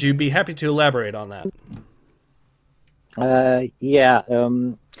 Mhm. Would you be happy to elaborate on that? Yeah.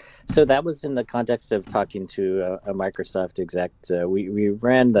 So that was in the context of talking to a Microsoft exec. We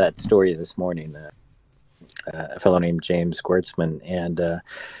ran that story this morning. A fellow named James Schwartzman, and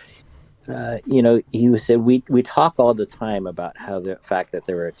he said we talk all the time about how the fact that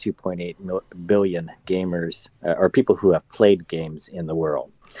there are 2.8 billion gamers or people who have played games in the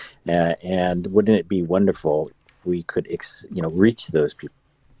world, and wouldn't it be wonderful if we could reach those people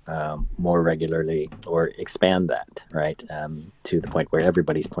more regularly or expand that right to the point where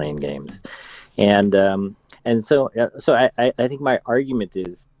everybody's playing games, and I think my argument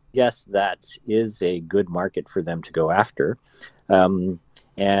is yes, that is a good market for them to go after, and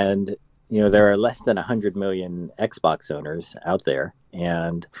there are less than 100 million Xbox owners out there,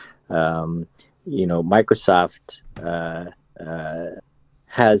 and Microsoft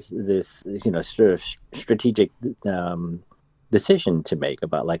has this sort of strategic decision to make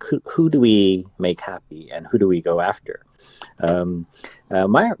about like who do we make happy and who do we go after.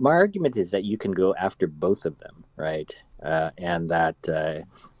 My argument is that you can go after both of them, right? And that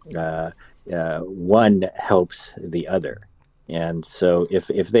one helps the other. And so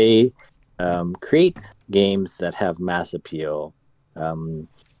if they create games that have mass appeal, they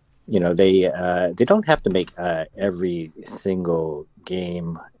don't have to make every single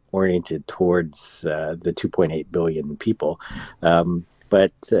game oriented towards the 2.8 billion people.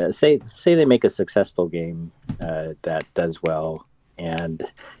 But say they make a successful game that does well and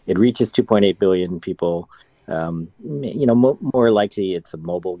it reaches 2.8 billion people. More likely it's a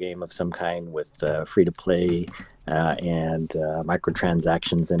mobile game of some kind with free to play and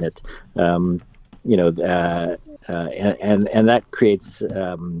microtransactions in it. And that creates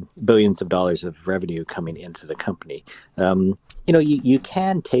billions of dollars of revenue coming into the company. You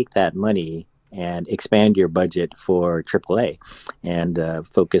can take that money and expand your budget for AAA and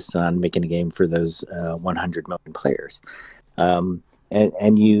focus on making a game for those 100 million players. And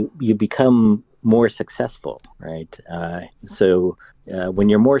you become more successful, right? So when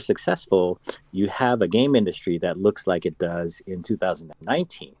you're more successful, you have a game industry that looks like it does in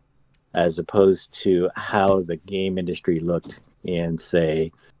 2019, as opposed to how the game industry looked in,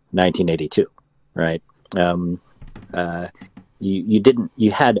 say, 1982, right?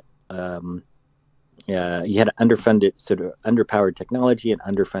 You had underfunded, sort of underpowered technology and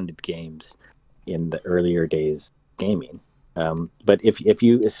underfunded games in the earlier days of gaming. But if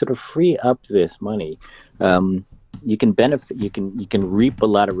you sort of free up this money, you can benefit. You can reap a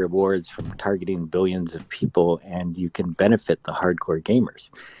lot of rewards from targeting billions of people, and you can benefit the hardcore gamers.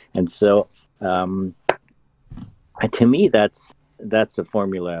 And so, to me, that's a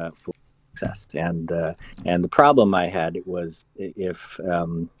formula for success. And the problem I had was if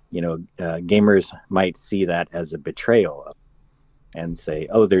gamers might see that as a betrayal and say,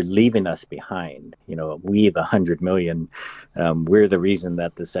 "Oh, they're leaving us behind." We, the 100 million, we're the reason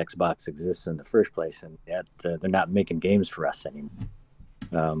that this Xbox exists in the first place, and yet they're not making games for us anymore.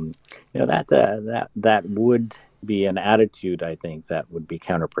 That would be an attitude, I think, that would be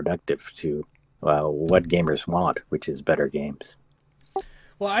counterproductive to what gamers want, which is better games.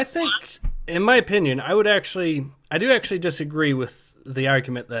 Well, I think, in my opinion, I do actually disagree with the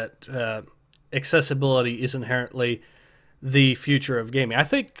argument that accessibility is inherently the future of gaming. I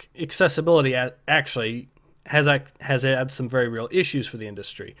think accessibility actually has had some very real issues for the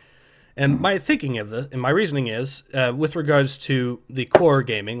industry. And my thinking of this, and my reasoning is, with regards to the core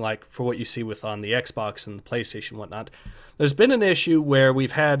gaming, like for what you see on the Xbox and the PlayStation and whatnot, there's been an issue where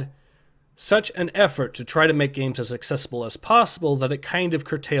we've had such an effort to try to make games as accessible as possible that it kind of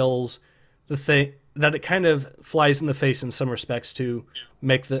curtails the thing, that it kind of flies in the face in some respects to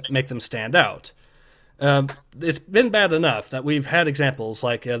make them stand out. It's been bad enough that we've had examples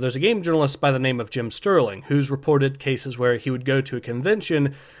like there's a game journalist by the name of Jim Sterling who's reported cases where he would go to a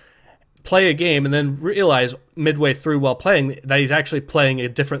convention, play a game, and then realize midway through while playing that he's actually playing a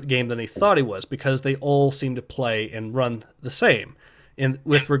different game than he thought he was, because they all seem to play and run the same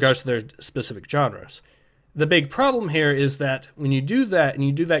with regards to their specific genres. The big problem here is that when you do that, and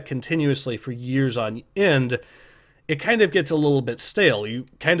you do that continuously for years on end, it kind of gets a little bit stale. You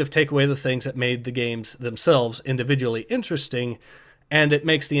kind of take away the things that made the games themselves individually interesting, and it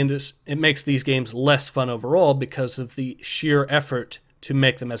makes these games less fun overall because of the sheer effort to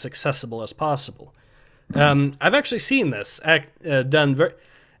make them as accessible as possible. I've actually seen this done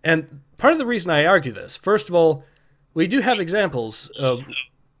and part of the reason I argue this, first of all, we do have examples of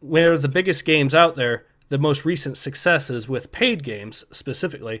where the biggest games out there, the most recent successes with paid games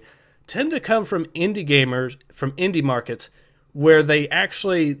specifically, tend to come from indie gamers, from indie markets, where they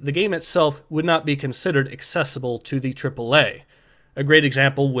actually, the game itself would not be considered accessible to the AAA. A great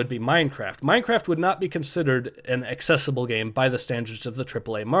example would be Minecraft. Minecraft would not be considered an accessible game by the standards of the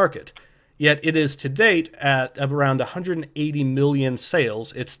AAA market. Yet it is to date at around 180 million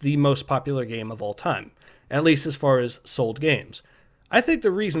sales. It's the most popular game of all time, at least as far as sold games. I think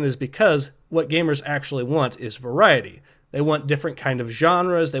the reason is because what gamers actually want is variety. They want different kind of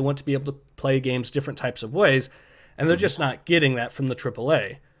genres. They want to be able to play games different types of ways, and they're just not getting that from the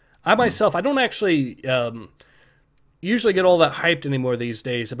AAA. I myself, I don't actually usually get all that hyped anymore these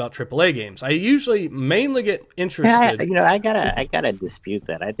days about AAA games. I usually mainly get interested. Yeah, I gotta dispute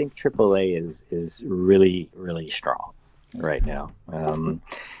that. I think AAA is really strong right now,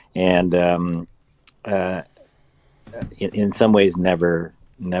 and in some ways never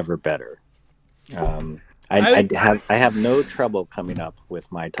better. I have no trouble coming up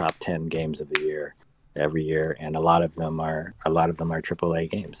with my top 10 games of the year every year, and a lot of them are AAA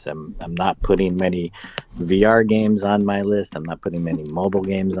games. I'm not putting many VR games on my list. I'm not putting many mobile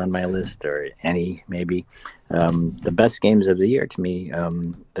games on my list, or any maybe. The best games of the year to me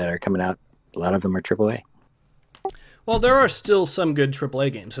that are coming out, a lot of them are AAA. Well, there are still some good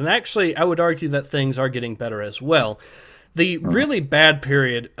AAA games, and actually I would argue that things are getting better as well. The really bad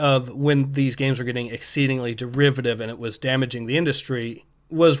period of when these games were getting exceedingly derivative and it was damaging the industry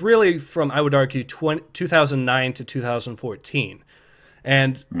was really from, I would argue, 2009 to 2014.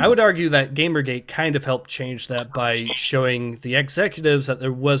 And I would argue that Gamergate kind of helped change that by showing the executives that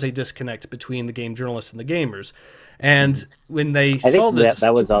there was a disconnect between the game journalists and the gamers. And when they saw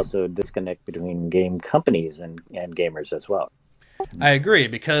that was also a disconnect between game companies and gamers as well. I agree,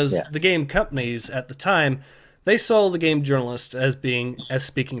 because the game companies at the time, they saw the game journalists as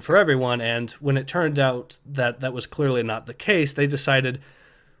speaking for everyone, and when it turned out that that was clearly not the case, they decided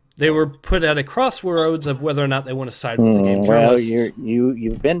they were put at a crossroads of whether or not they want to side with the game journalists. Well,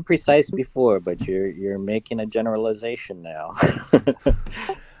 you've been precise before, but you're making a generalization now.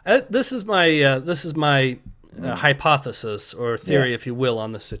 This is my hypothesis or theory, if you will,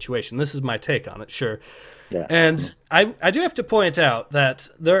 on this situation. This is my take on it, sure. Yeah. And I do have to point out that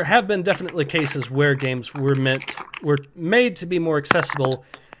there have been definitely cases where games were made to be more accessible,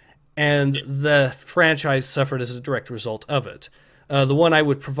 and the franchise suffered as a direct result of it. The one I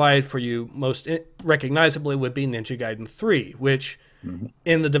would provide for you most recognizably would be Ninja Gaiden 3, which,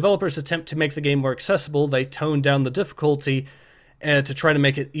 in the developers' attempt to make the game more accessible, they toned down the difficulty to try to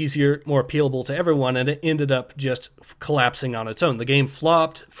make it easier, more appealable to everyone, and it ended up just collapsing on its own. The game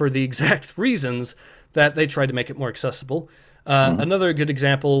flopped for the exact reasons that they tried to make it more accessible. Another good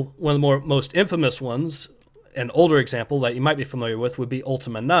example, one of the most infamous ones, an older example that you might be familiar with, would be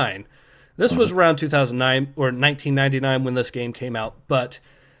Ultima 9. This was around 2009 or 1999 when this game came out, but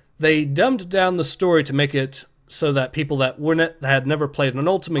they dumbed down the story to make it so that people that had never played an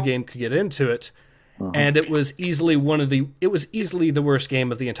Ultima game could get into it. And it was easily the worst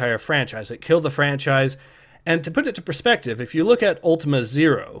game of the entire franchise. It killed the franchise. And to put it to perspective, if you look at Ultima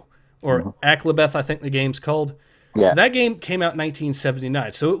Zero, or Aklebeth, I think the game's called, that game came out in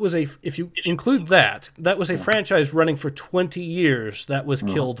 1979. So it was if you include that was a franchise running for 20 years that was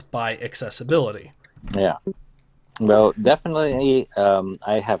killed by accessibility. Yeah. Well, definitely,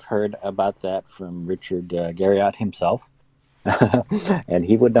 I have heard about that from Richard Garriott himself. And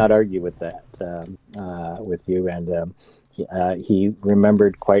he would not argue with that with you, and he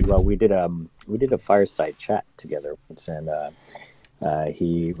remembered quite well. We did a fireside chat together once, and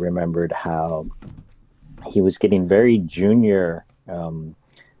he remembered how he was getting very junior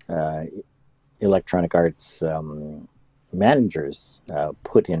Electronic Arts managers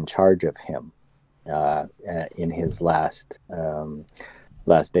put in charge of him in his last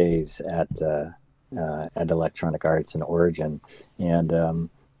days at Electronic Arts and Origin, and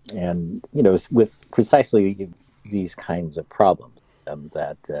with precisely these kinds of problems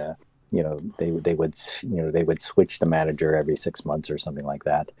that they would switch the manager every 6 months or something like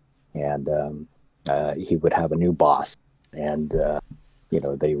that, and he would have a new boss, and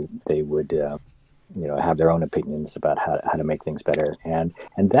they would have their own opinions about how to make things better, and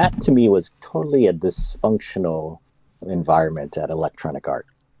that to me was totally a dysfunctional environment at Electronic Arts.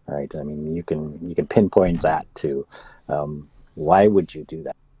 Right. I mean, you can pinpoint that to why would you do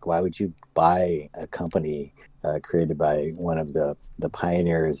that? Why would you buy a company created by one of the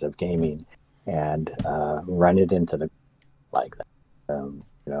pioneers of gaming and run it into the like that?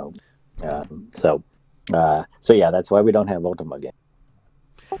 So yeah, that's why we don't have Ultima games.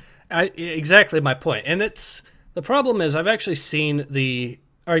 Exactly my point. And the problem is I've actually seen the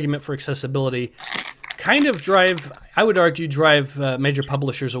argument for accessibility kind of drive, I would argue, drive major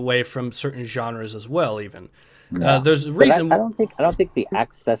publishers away from certain genres as well. Even Yeah, there's a but reason. I don't think the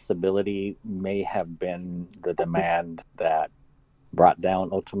accessibility may have been the demand that brought down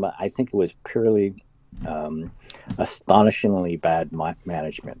Ultima. I think it was purely um, astonishingly bad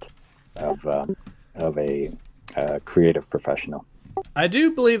management of a creative professional. I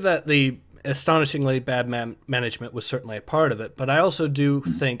do believe that the astonishingly bad management was certainly a part of it, but I also do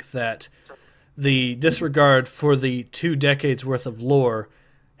think that the disregard for the 2 decades worth of lore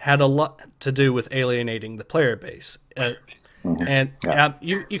had a lot to do with alienating the player base. And Yeah.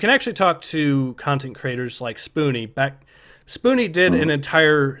 you can actually talk to content creators like Spoonie. Spoonie did an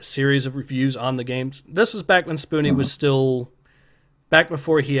entire series of reviews on the games. This was back when Spoonie was still back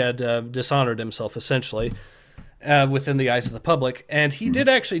before he had dishonored himself, essentially, within the eyes of the public. And he did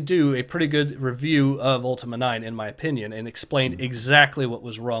actually do a pretty good review of Ultima 9, in my opinion, and explained exactly what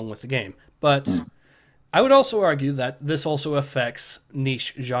was wrong with the game. But I would also argue that this also affects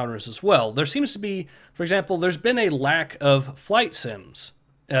niche genres as well. There seems to be, for example, there's been a lack of flight sims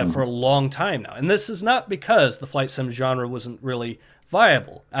for a long time now. And this is not because the flight sim genre wasn't really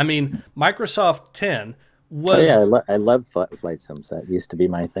viable. I mean, Microsoft 10 Oh was yeah, I love flight sims. That used to be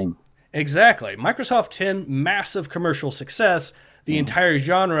my thing. exactly. Microsoft 10, massive commercial success. The entire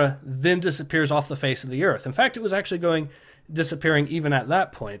genre then disappears off the face of the earth. In fact, it was actually disappearing even at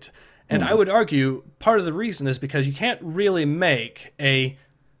that point. And I would argue part of the reason is because you can't really make a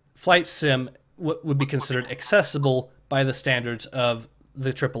flight sim what would be considered accessible by the standards of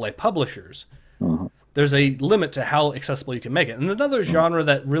the AAA publishers. There's a limit to how accessible you can make it. And another genre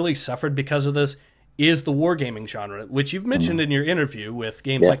that really suffered because of this is the wargaming genre, which you've mentioned in your interview with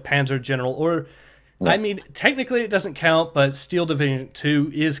games like Panzer General, or, I mean, technically it doesn't count, but Steel Division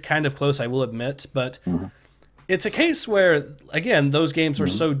 2 is kind of close, I will admit. But it's a case where, again, those games are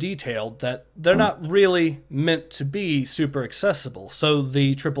so detailed that they're not really meant to be super accessible. So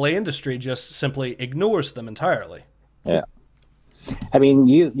the AAA industry just simply ignores them entirely. Yeah. I mean,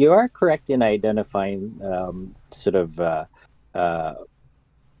 you are correct in identifying sort of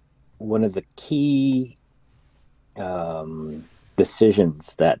one of the key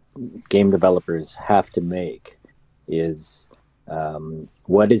decisions that game developers have to make is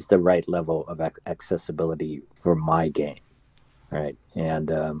what is the right level of accessibility for my game, right?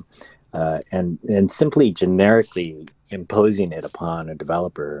 And simply generically imposing it upon a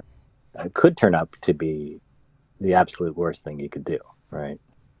developer could turn up to be the absolute worst thing you could do, right?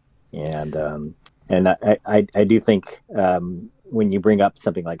 And I do think when you bring up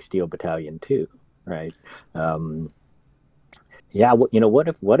something like Steel Battalion 2, right? Yeah, you know, what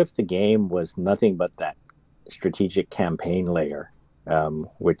if the game was nothing but that strategic campaign layer,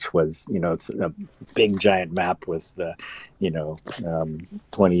 which was, you know, it's a big giant map with,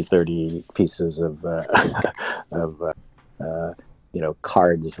 20, 30 pieces of, of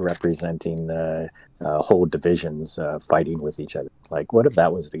cards representing whole divisions fighting with each other. Like, what if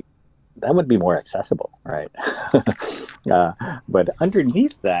that was that would be more accessible, right? But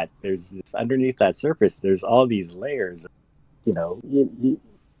underneath that, underneath that surface, there's all these layers. You know, you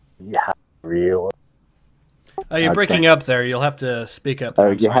have real. You're breaking up there. You'll have to speak up.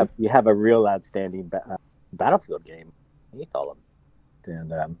 You have a real outstanding battlefield game beneath all of it,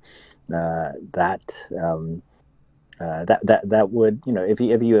 and that would, you know, if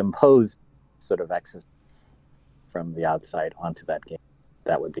you impose sort of access from the outside onto that game,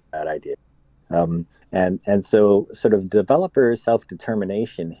 that would be a bad idea. And so sort of developer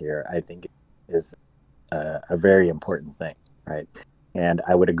self-determination here, I think, is a very important thing, right? And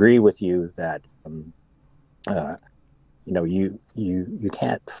I would agree with you that you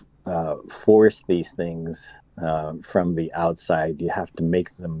can't force these things from the outside. You have to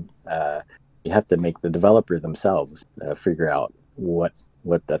make them. You have to make the developer themselves figure out what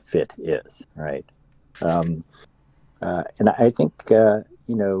the fit is, right? And I think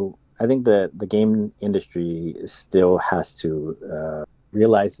I think the game industry still has to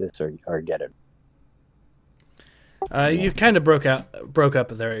realize this or get it. You kind of broke up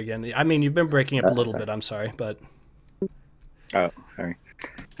there again. I mean, you've been breaking up a little bit. I'm sorry, but oh, sorry.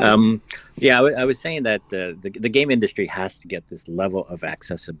 Yeah, I was saying that the game industry has to get this level of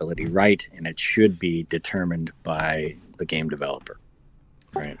accessibility right, and it should be determined by the game developer,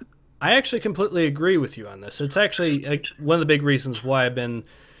 right? I actually completely agree with you on this. It's actually one of the big reasons why I've been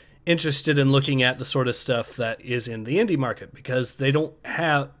interested in looking at the sort of stuff that is in the indie market, because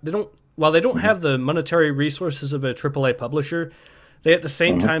while they don't have the monetary resources of a AAA publisher, they at the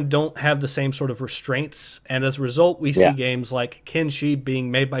same time don't have the same sort of restraints, and as a result we see games like Kenshi being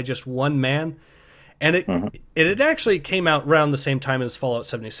made by just one man, and Mm-hmm. it actually came out around the same time as Fallout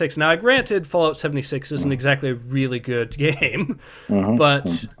 76. Now, granted, Fallout 76 isn't exactly a really good game, but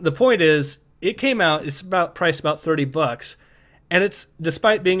Mm-hmm. the point is, it came out. It's about priced about $30, and it's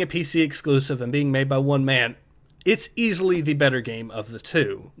despite being a PC exclusive and being made by one man, it's easily the better game of the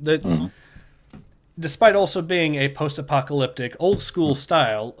two. That's Mm-hmm. despite also being a post-apocalyptic, old-school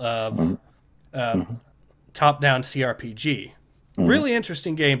style of Mm-hmm. top-down CRPG. Mm-hmm. Really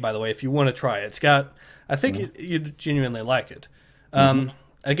interesting game, by the way, if you want to try it. It's got, I think you'd genuinely like it. Mm-hmm.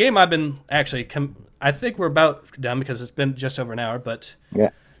 A game I've been actually, I think we're about done because it's been just over an hour, but Yeah.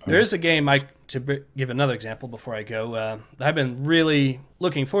 there is a game, give another example before I go, I've been really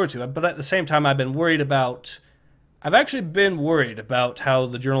looking forward to it, but at the same time I've actually been worried about how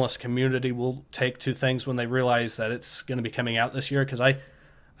the journalist community will take to things when they realize that it's going to be coming out this year, because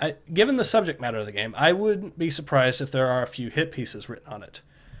given the subject matter of the game, I wouldn't be surprised if there are a few hit pieces written on it.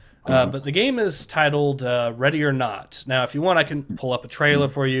 But the game is titled Ready or Not. Now, if you want, I can pull up a trailer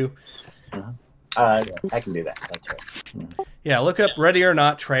for you. Yeah, I can do that. That's right. Mm-hmm. Yeah, look up Ready or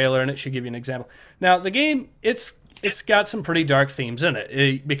Not trailer, and it should give you an example. Now, the game, it's got some pretty dark themes in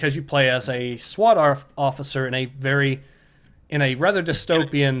it, because you play as a SWAT officer in a rather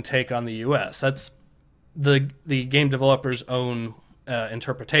dystopian take on the U.S. That's the game developer's own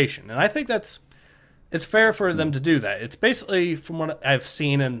interpretation, and I think it's fair for them to do that. It's basically, from what I've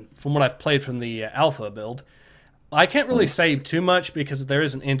seen and from what I've played from the alpha build, I can't really say too much because there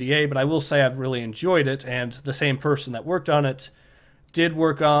is an NDA, but I will say I've really enjoyed it, and the same person that worked on it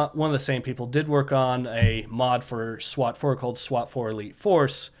one of the same people did work on a mod for SWAT 4 called SWAT 4 Elite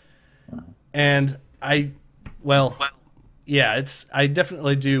Force, and I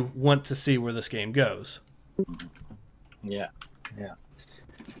definitely do want to see where this game goes. Yeah. Yeah.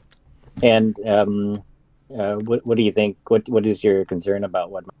 And what do you think? What is your concern about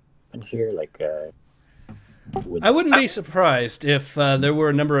what happened here? Like, I wouldn't be surprised if there were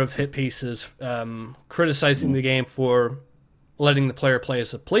a number of hit pieces criticizing the game for letting the player play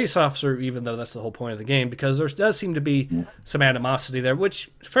as a police officer, even though that's the whole point of the game, because there does seem to be some animosity there,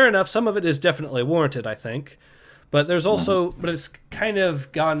 which, fair enough, some of it is definitely warranted, I think. But there's also, but it's kind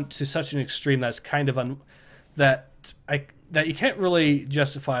of gone to such an extreme that's kind of that you can't really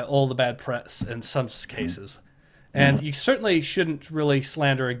justify all the bad press in some cases. And you certainly shouldn't really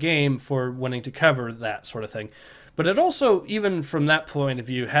slander a game for wanting to cover that sort of thing. But it also, even from that point of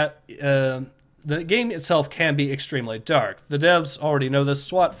view, the game itself can be extremely dark. The devs already know this.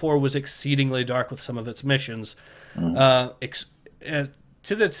 SWAT 4 was exceedingly dark with some of its missions, to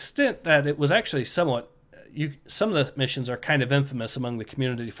the extent that it was actually somewhat... some of the missions are kind of infamous among the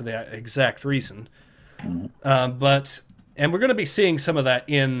community for that exact reason. And we're going to be seeing some of that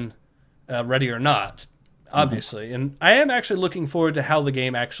in Ready or Not, obviously. And I am actually looking forward to how the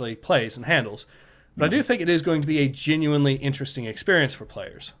game actually plays and handles. But I do think it is going to be a genuinely interesting experience for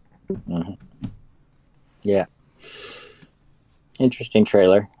players. Yeah. Interesting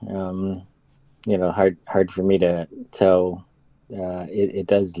trailer. Hard for me to tell. It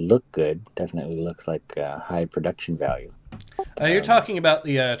does look good. Definitely looks like high production value. You're talking about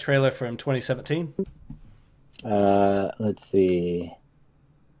the trailer from 2017? Let's see.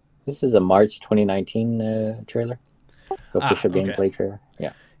 This is a March 2019 trailer. Official gameplay trailer.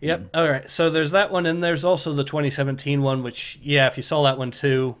 Yeah. Yep. All right. So there's that one, and there's also the 2017 one, which, yeah, if you saw that one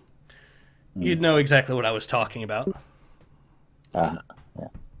too, you'd know exactly what I was talking about. Yeah.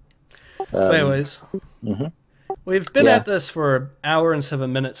 But anyways, we've been at this for an hour and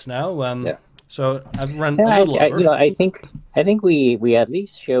 7 minutes now. So I've run a little over. I think we at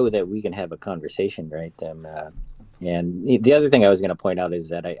least show that we can have a conversation, right? And the other thing I was going to point out is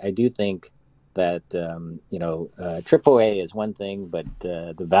that I do think that AAA is one thing, but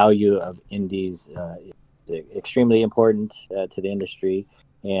the value of indies is extremely important to the industry,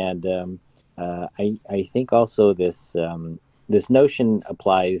 and I think also this notion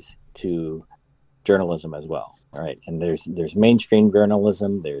applies to journalism as well. All right, and there's mainstream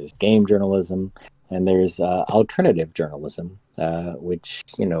journalism, there's game journalism, and there's alternative journalism, which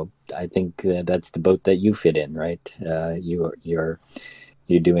I think that's the boat that you fit in, right? You're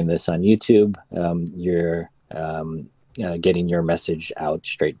doing this on YouTube. You're getting your message out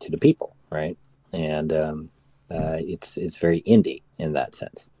straight to the people, right? And it's very indie in that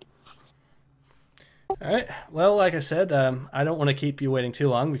sense. All right. Well, like I said, I don't want to keep you waiting too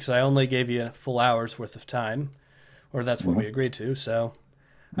long because I only gave you a full hour's worth of time, or that's what we agreed to. So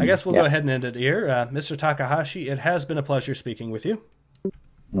I guess we'll go ahead and end it here. Mr. Takahashi, it has been a pleasure speaking with you.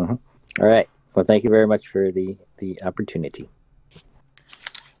 All right. Well, thank you very much for the opportunity.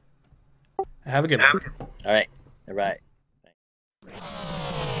 Have a good one. All right. All right.